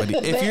 fuck everybody.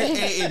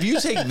 If you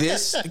take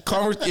this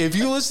if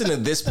you listen to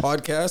this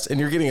podcast and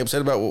you're getting upset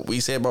about what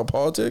we say about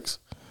politics,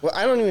 Well,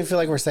 I don't even feel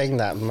like we're saying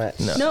that much.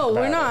 No,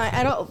 we're not.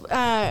 I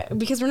don't,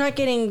 because we're not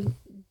getting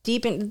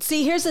deep in.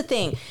 See, here's the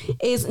thing: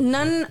 is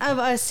none of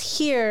us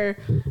here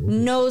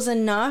knows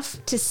enough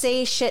to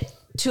say shit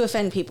to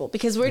offend people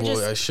because we're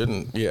just. I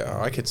shouldn't.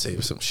 Yeah, I could say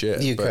some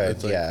shit. You but could,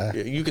 it's like, yeah.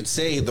 You could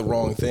say the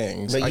wrong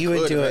things. But you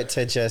would do it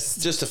to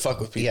just to fuck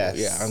with people. Yes.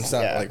 Yeah, it's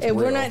not like We're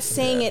real. not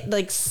saying it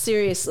like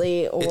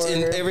seriously or. It's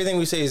in everything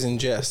we say is in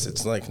jest.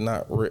 It's like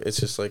not. It's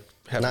just like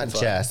having not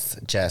fun.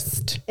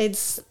 jest.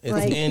 It's It's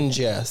like in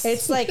jest.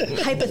 it's like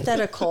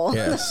hypothetical.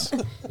 Yes.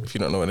 If you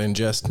don't know what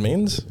ingest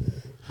means.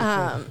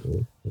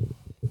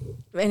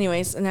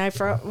 Anyways, and I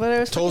forgot what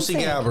I was Tulsi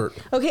saying. Gabbard.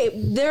 Okay,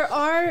 there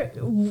are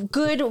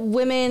good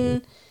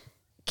women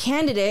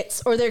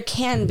candidates, or there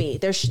can be.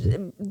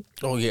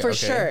 Oh yeah, for okay.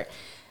 sure.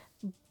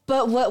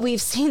 But what we've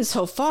seen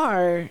so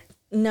far,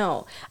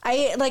 no.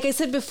 Like I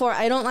said before,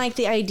 I don't like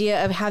the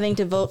idea of having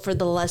to vote for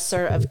the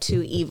lesser of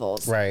two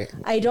evils. Right.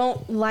 I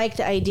don't like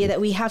the idea that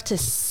we have to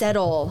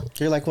settle.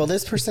 You're like, well,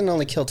 this person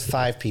only killed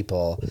 5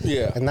 people.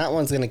 Yeah. And that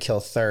one's going to kill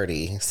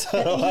 30. So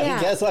Yeah.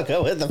 I guess I'll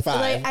go with the 5.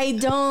 Like, I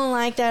don't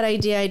like that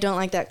idea. I don't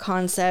like that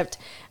concept.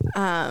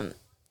 And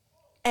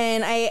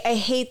I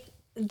hate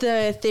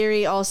the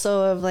theory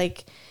also of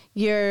like,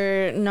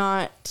 you're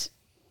not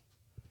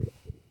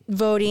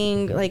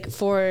voting like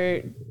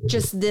for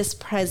just this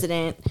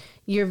president.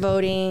 You're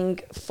voting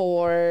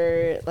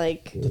for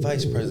like The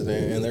vice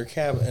president and their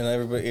cabinet and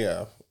everybody.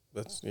 Yeah,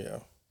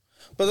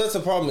 But that's the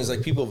problem is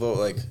like people vote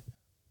like,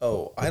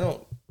 oh, I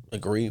don't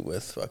agree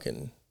with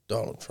fucking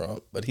Donald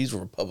Trump, but he's a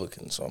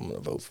Republican, so I'm going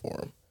to vote for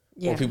him.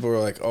 Yeah. Or people are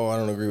like, oh, I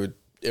don't agree with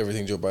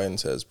everything Joe Biden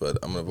says, but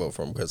I'm going to vote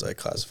for him because I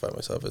classify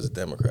myself as a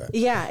Democrat.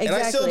 Yeah, exactly. And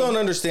I still don't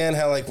understand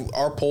how like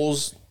our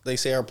polls. They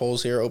say our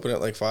polls here open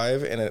at like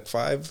 5, and at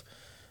 5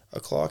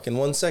 o'clock in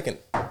 1 second,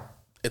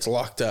 it's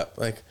locked up.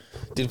 Like,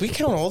 did we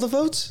count all the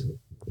votes?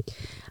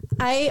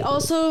 I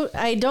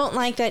don't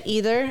like that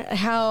either.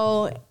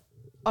 How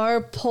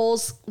our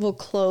polls will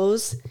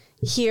close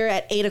here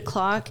at 8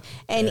 o'clock,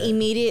 and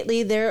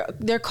immediately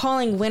they're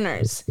calling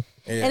winners.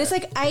 Yeah. And it's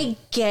like, I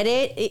get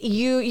it.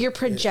 You're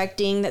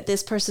projecting that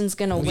this person's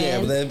gonna win. Yeah,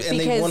 but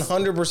they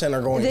 100%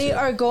 are going to. They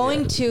are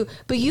going to,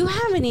 but you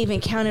haven't even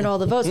counted all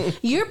the votes.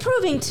 You're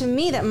proving to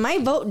me that my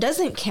vote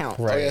doesn't count.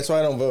 Right. Oh, yeah, that's why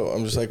I don't vote.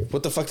 I'm just like,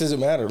 what the fuck does it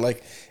matter?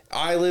 Like,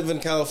 I live in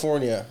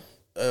California.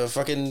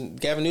 Fucking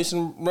Gavin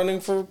Newsom running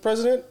for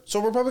president,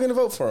 so we're probably going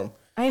to vote for him.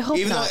 I hope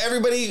Even not. though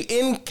everybody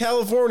in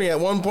California at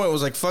one point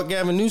was like, fuck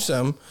Gavin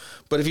Newsom,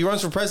 but if he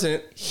runs for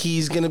president,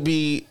 he's going to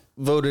be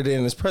voted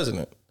in as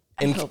president.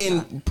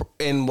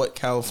 In what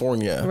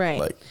California, Right.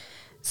 Like,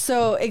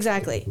 So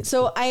exactly.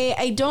 So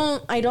I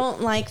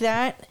don't like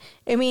that.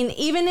 I mean,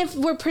 even if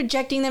we're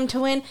projecting them to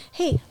win,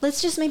 hey,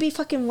 let's just maybe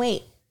fucking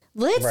wait.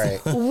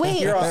 Let's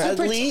wait. You're all, to at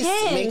least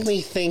pretend. make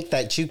me think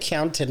that you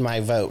counted my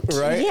vote.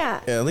 right?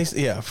 Yeah. At least,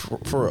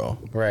 for real.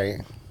 Right.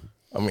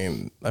 I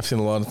mean, I've seen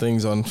a lot of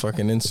things on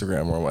fucking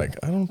Instagram where I'm like,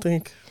 I don't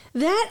think.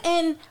 That,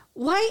 and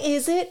why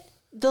is it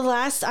the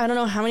last, I don't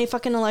know how many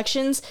fucking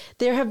elections,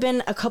 there have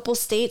been a couple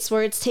states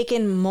where it's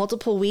taken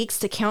multiple weeks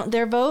to count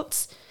their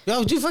votes?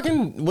 Yo, do you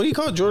fucking, what do you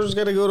call it? Georgia's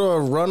got to go to a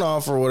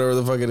runoff or whatever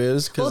the fuck it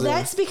is. Well,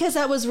 that's because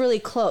that was really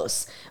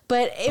close.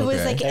 But it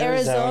was like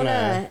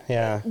Arizona.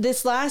 Yeah.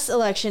 This last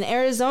election,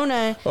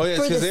 Arizona Oh, yeah,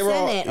 for the because they were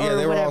all, Senate yeah, or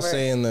they were all whatever.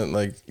 saying that,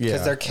 like, yeah.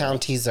 Because their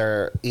counties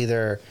are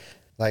either,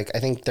 like, I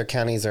think their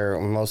counties are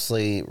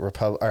mostly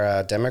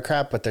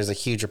Democrat, but there's a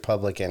huge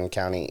Republican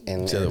county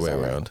in It's the other way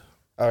Arizona. around.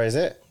 Oh, is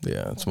it?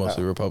 Yeah, it's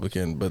mostly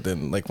Republican, but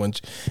then like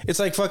it's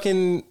like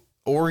fucking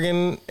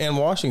Oregon and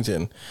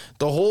Washington,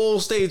 the whole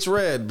state's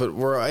red, but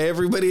where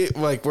everybody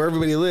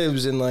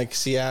lives in like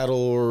Seattle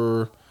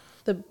or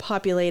The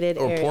populated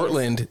or areas.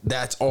 Portland,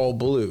 that's all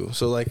blue.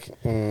 So like,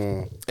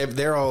 if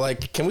they're all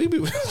like, can we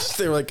be?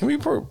 They're like, can we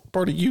be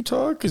part of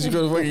Utah? Because you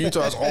go to fucking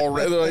Utah, it's all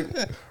red. They're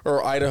like,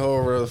 or Idaho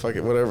or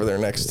whatever they're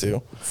next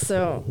to.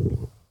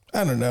 So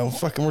I don't know.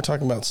 Fucking, we're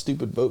talking about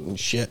stupid voting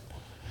shit.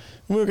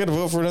 We're going to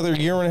vote for another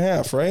year and a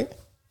half, right?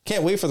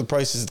 Can't wait for the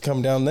prices to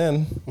come down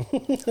then.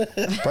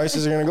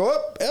 Prices are going to go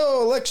up.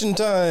 Oh, election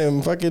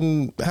time.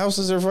 Fucking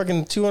houses are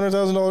fucking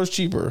 $200,000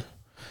 cheaper.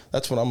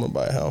 That's when I'm going to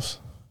buy a house.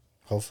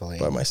 Hopefully.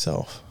 By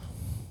myself.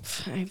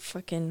 I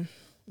fucking...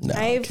 No,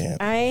 I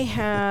can't. I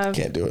have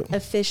Can't do it.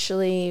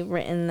 officially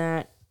written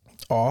that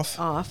Off.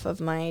 of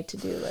my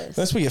to-do list.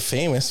 Unless we get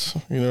famous.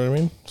 You know what I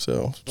mean?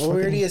 So. Well,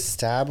 we already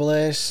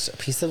established a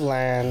piece of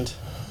land,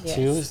 Yes.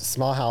 2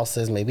 small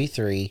houses, maybe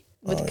 3.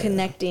 With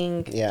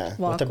connecting Yeah, with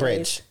the walkways.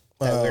 bridge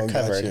that we're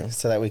covered gotcha.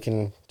 so that we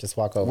can just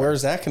walk over.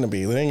 Where's that going to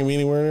be? They ain't going to be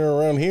anywhere near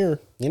around here.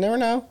 You never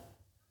know.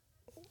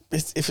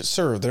 If it's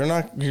served, you're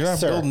not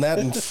Sir. building that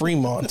in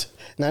Fremont.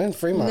 Not in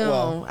Fremont. No,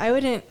 Well, I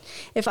wouldn't.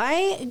 If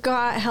I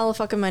got hella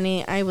fucking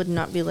money, I would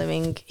not be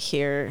living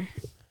here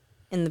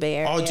in the Bay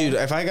Area. Oh, dude,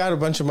 if I got a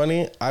bunch of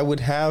money, I would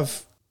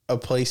have a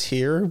place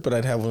here, but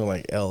I'd have one in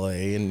like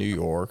LA and New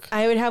York.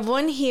 I would have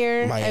one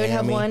here. I would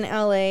have Miami. one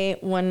LA,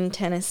 one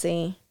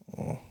Tennessee,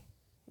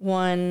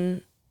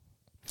 one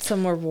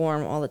somewhere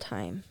warm all the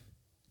time.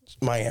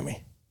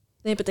 Miami.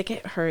 Yeah, but they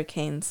get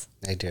hurricanes.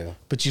 I do.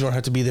 But you don't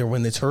have to be there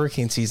when it's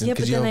hurricane season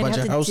because you have a bunch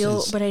of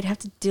houses. But I'd have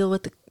to deal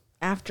with the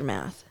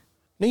aftermath.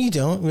 No, you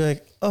don't. You're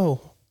like,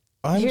 oh,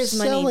 I'm Here's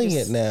money, selling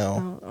just- it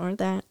now. Or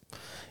that.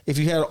 If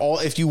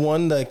you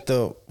won like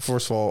the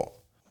first of all,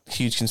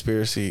 huge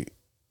conspiracy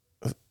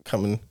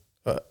coming,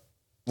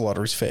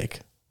 lottery's fake.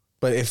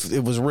 But if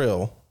it was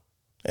real,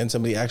 and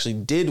somebody actually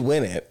did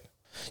win it,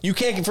 you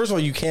can't. First of all,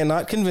 you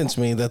cannot convince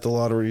me that the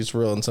lottery is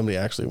real and somebody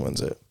actually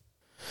wins it.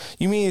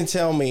 You mean to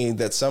tell me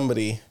that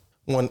somebody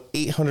won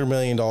 $800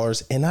 million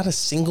and not a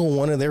single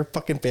one of their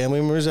fucking family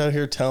members out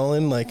here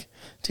telling like,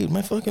 dude,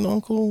 my fucking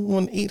uncle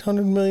won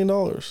 $800 million.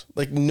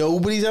 Like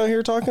nobody's out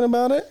here talking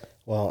about it.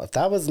 Well, if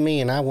that was me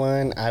and I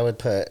won, I would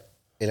put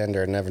it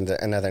under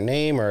another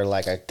name or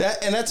like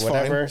That's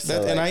whatever. fine.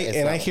 So And like,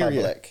 I hear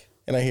you.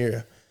 And I hear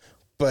you.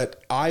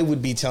 But I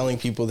would be telling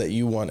people that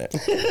you won it.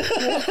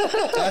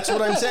 That's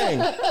what I'm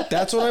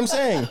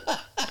saying.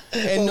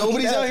 And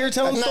nobody's out here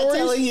telling I'm stories. not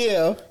telling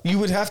you. You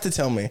would have to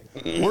tell me.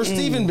 Where's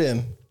Steven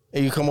been?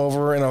 And you come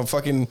over in a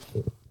fucking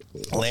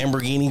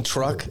Lamborghini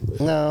truck.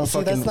 No, see,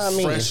 fucking that's not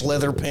me. fresh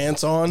leather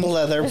pants on.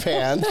 Leather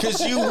pants.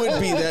 Because you would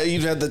be that.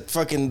 You'd have the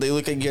fucking. They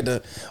look like you had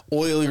to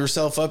oil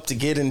yourself up to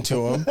get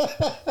into them.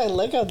 I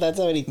like how that's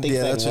how he thinks.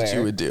 Yeah, that's I what wear.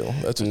 you would do.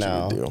 That's what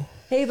you would do.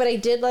 Hey, but I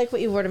did like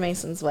what you wore to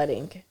Mason's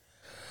wedding.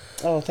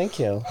 Oh, thank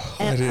you.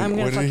 And I'm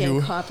going what to did fucking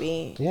you-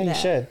 copy. Yeah, you that.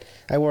 should.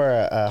 I wore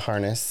a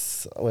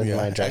harness with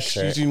my dress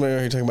shirt. Excuse me,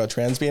 are you talking about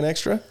trans being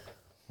extra?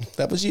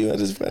 That was you at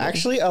his wedding?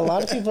 Actually, a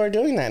lot of people are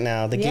doing that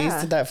now. The gays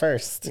Yeah. did that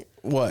first.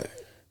 What?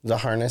 The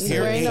harness. He's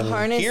wearing the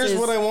harness. Here's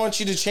what I want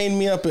you to chain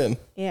me up in.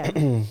 Yeah.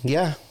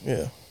 Yeah.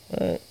 Yeah.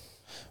 All right.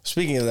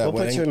 Speaking of that We'll put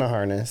wedding, you in a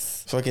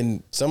harness.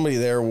 fucking somebody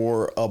there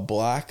wore a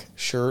black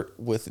shirt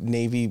with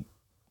navy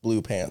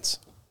blue pants.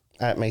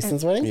 At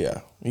Mason's wedding?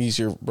 Yeah. He's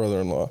your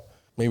brother-in-law.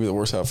 Maybe the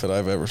worst outfit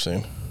I've ever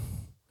seen.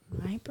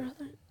 My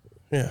brother?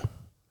 Yeah.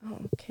 Oh,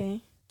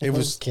 okay. It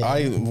was, Okay.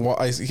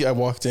 I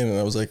walked in and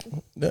I was like,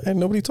 and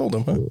nobody told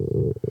him, huh?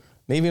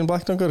 Navy and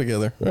black don't go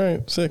together. All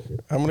right, sick.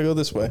 I'm going to go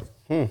this way.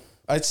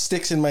 It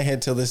sticks in my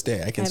head till this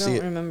day. I can I see don't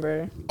it.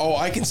 remember. Oh,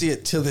 I can see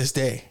it till this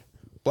day.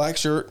 Black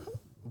shirt,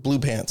 blue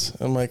pants.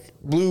 I'm like,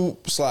 blue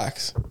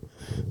slacks. I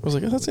was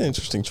like, oh, that's an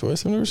interesting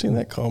choice. I've never seen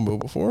that combo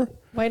before.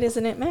 Why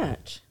doesn't it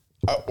match?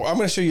 I'm going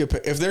to show you.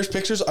 If there's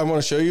pictures, I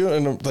want to show you.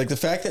 And like the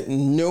fact that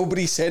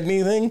nobody said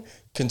anything,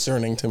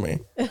 concerning to me.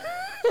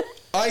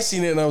 I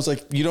seen it and I was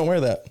like, you don't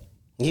wear that.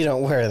 You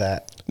don't wear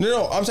that.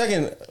 No, I'm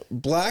talking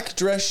black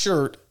dress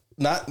shirt,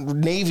 not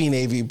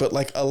navy, but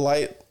like a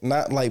light,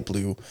 not light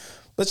blue.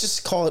 Let's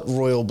just call it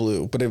royal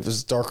blue, but it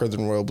was darker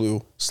than royal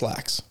blue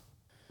slacks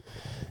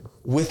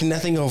with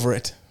nothing over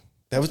it.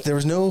 There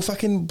was no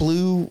fucking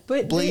blue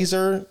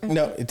blazer.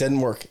 No, it doesn't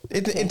work.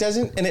 It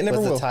doesn't, and it never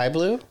Was will. the tie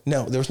blue?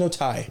 No, there was no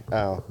tie.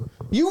 Oh.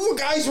 You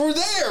guys were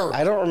there.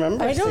 I don't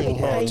remember I don't- seeing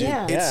him. I- Dude,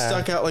 yeah. it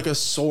stuck out like a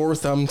sore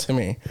thumb to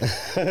me.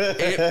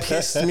 It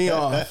pissed me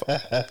off.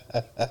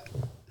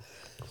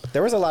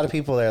 There was a lot of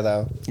people there,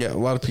 though. Yeah, a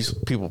lot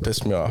of people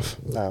pissed me off.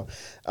 Oh.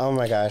 Oh,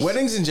 my gosh.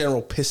 Weddings in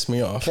general piss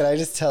me off. Can I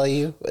just tell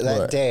you that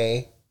What?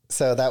 day?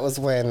 So that was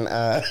when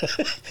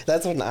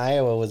that's when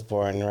Iowa was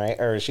born, right?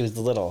 Or she was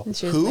little.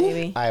 She was Who? a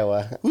baby.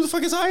 Iowa. Who the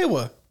fuck is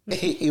Iowa?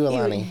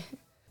 Iwalani.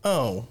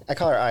 Oh, I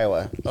call her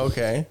Iowa.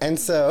 okay. And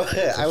so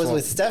I was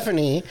with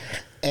Stephanie,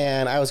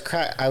 and I was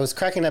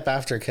cracking up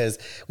after because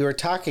we were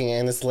talking,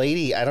 and this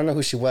lady, I don't know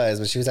who she was,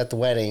 but she was at the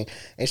wedding,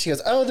 and she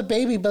goes, "Oh, the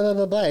baby, blah blah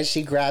blah blah," and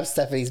she grabs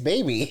Stephanie's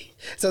baby.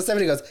 So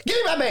Stephanie goes, "Give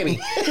me my baby,"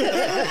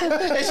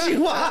 and she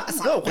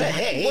walks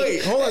away.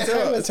 Wait, hold on.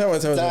 Tell me.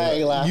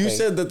 dying laughing. You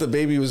said that the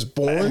baby was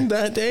born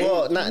that day?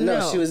 Well,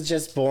 no, she was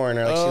just born,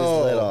 or like she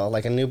was little,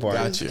 like a newborn.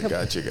 Gotcha.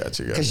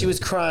 Because she was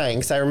crying.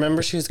 Because I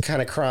remember she was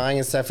kind of crying,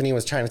 and Stephanie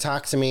was trying to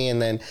talk to me,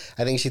 and then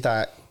I think she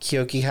thought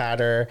Kyoki had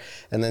her,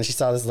 and then she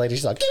saw this lady.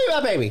 She's like, "Give me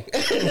my baby!"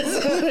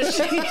 So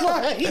she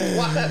like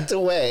walked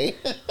away.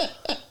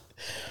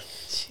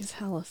 She's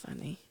hella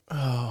funny.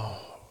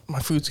 My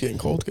food's getting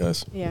cold,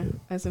 guys. Yeah.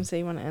 I was going to say,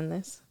 you want to end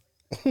this?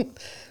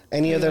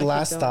 Any other keep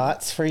last going.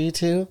 thoughts for you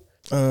two?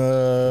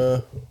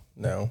 No.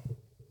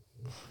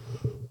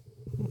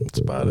 That's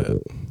about it.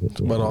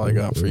 That's about all I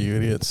got for you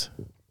idiots.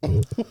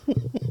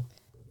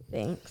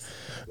 Thanks.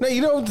 No,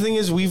 you know the thing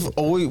is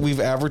we've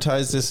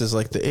advertised this as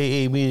like the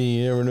AA meeting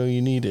you never know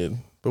you needed,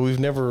 but we've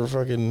never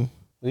fucking.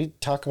 We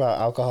talk about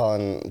alcohol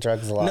and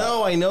drugs a lot.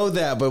 No, I know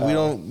that, but we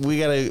don't. We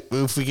gotta.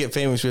 If we get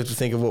famous, we have to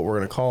think of what we're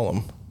gonna call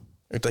them.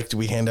 Like, do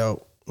we hand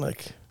out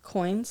like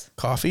Coins?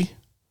 coffee?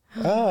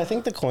 Oh, I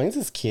think the coins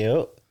is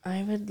cute.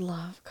 I would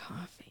love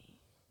coffee.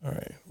 All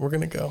right, we're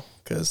gonna go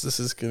because this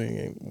is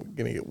gonna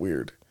get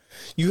weird.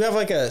 You have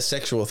like a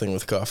sexual thing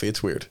with coffee.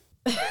 It's weird.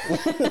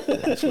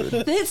 That's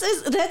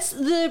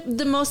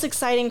the most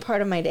exciting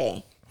part of my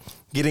day.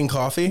 Getting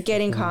coffee.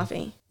 Getting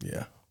coffee.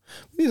 Yeah,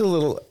 we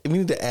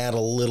need to add a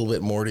little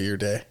bit more to your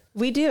day.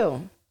 We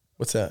do.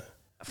 What's that?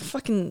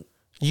 Fucking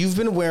You've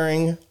been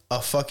wearing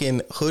a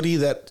fucking hoodie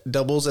that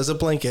doubles as a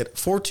blanket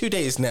for 2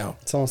 days now.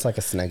 It's almost like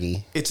a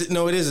Snuggie. It is a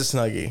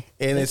Snuggie,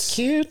 and It's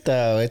cute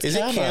though. It's Is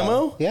camo. it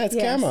camo? Yeah, it's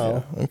Yes.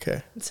 camo.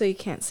 okay. So you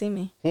can't see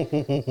me. All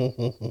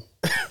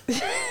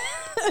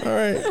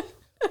right,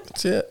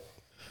 that's it.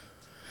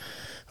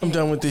 I'm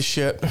done with this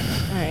shit. All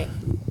right.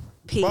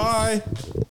 Peace. Bye.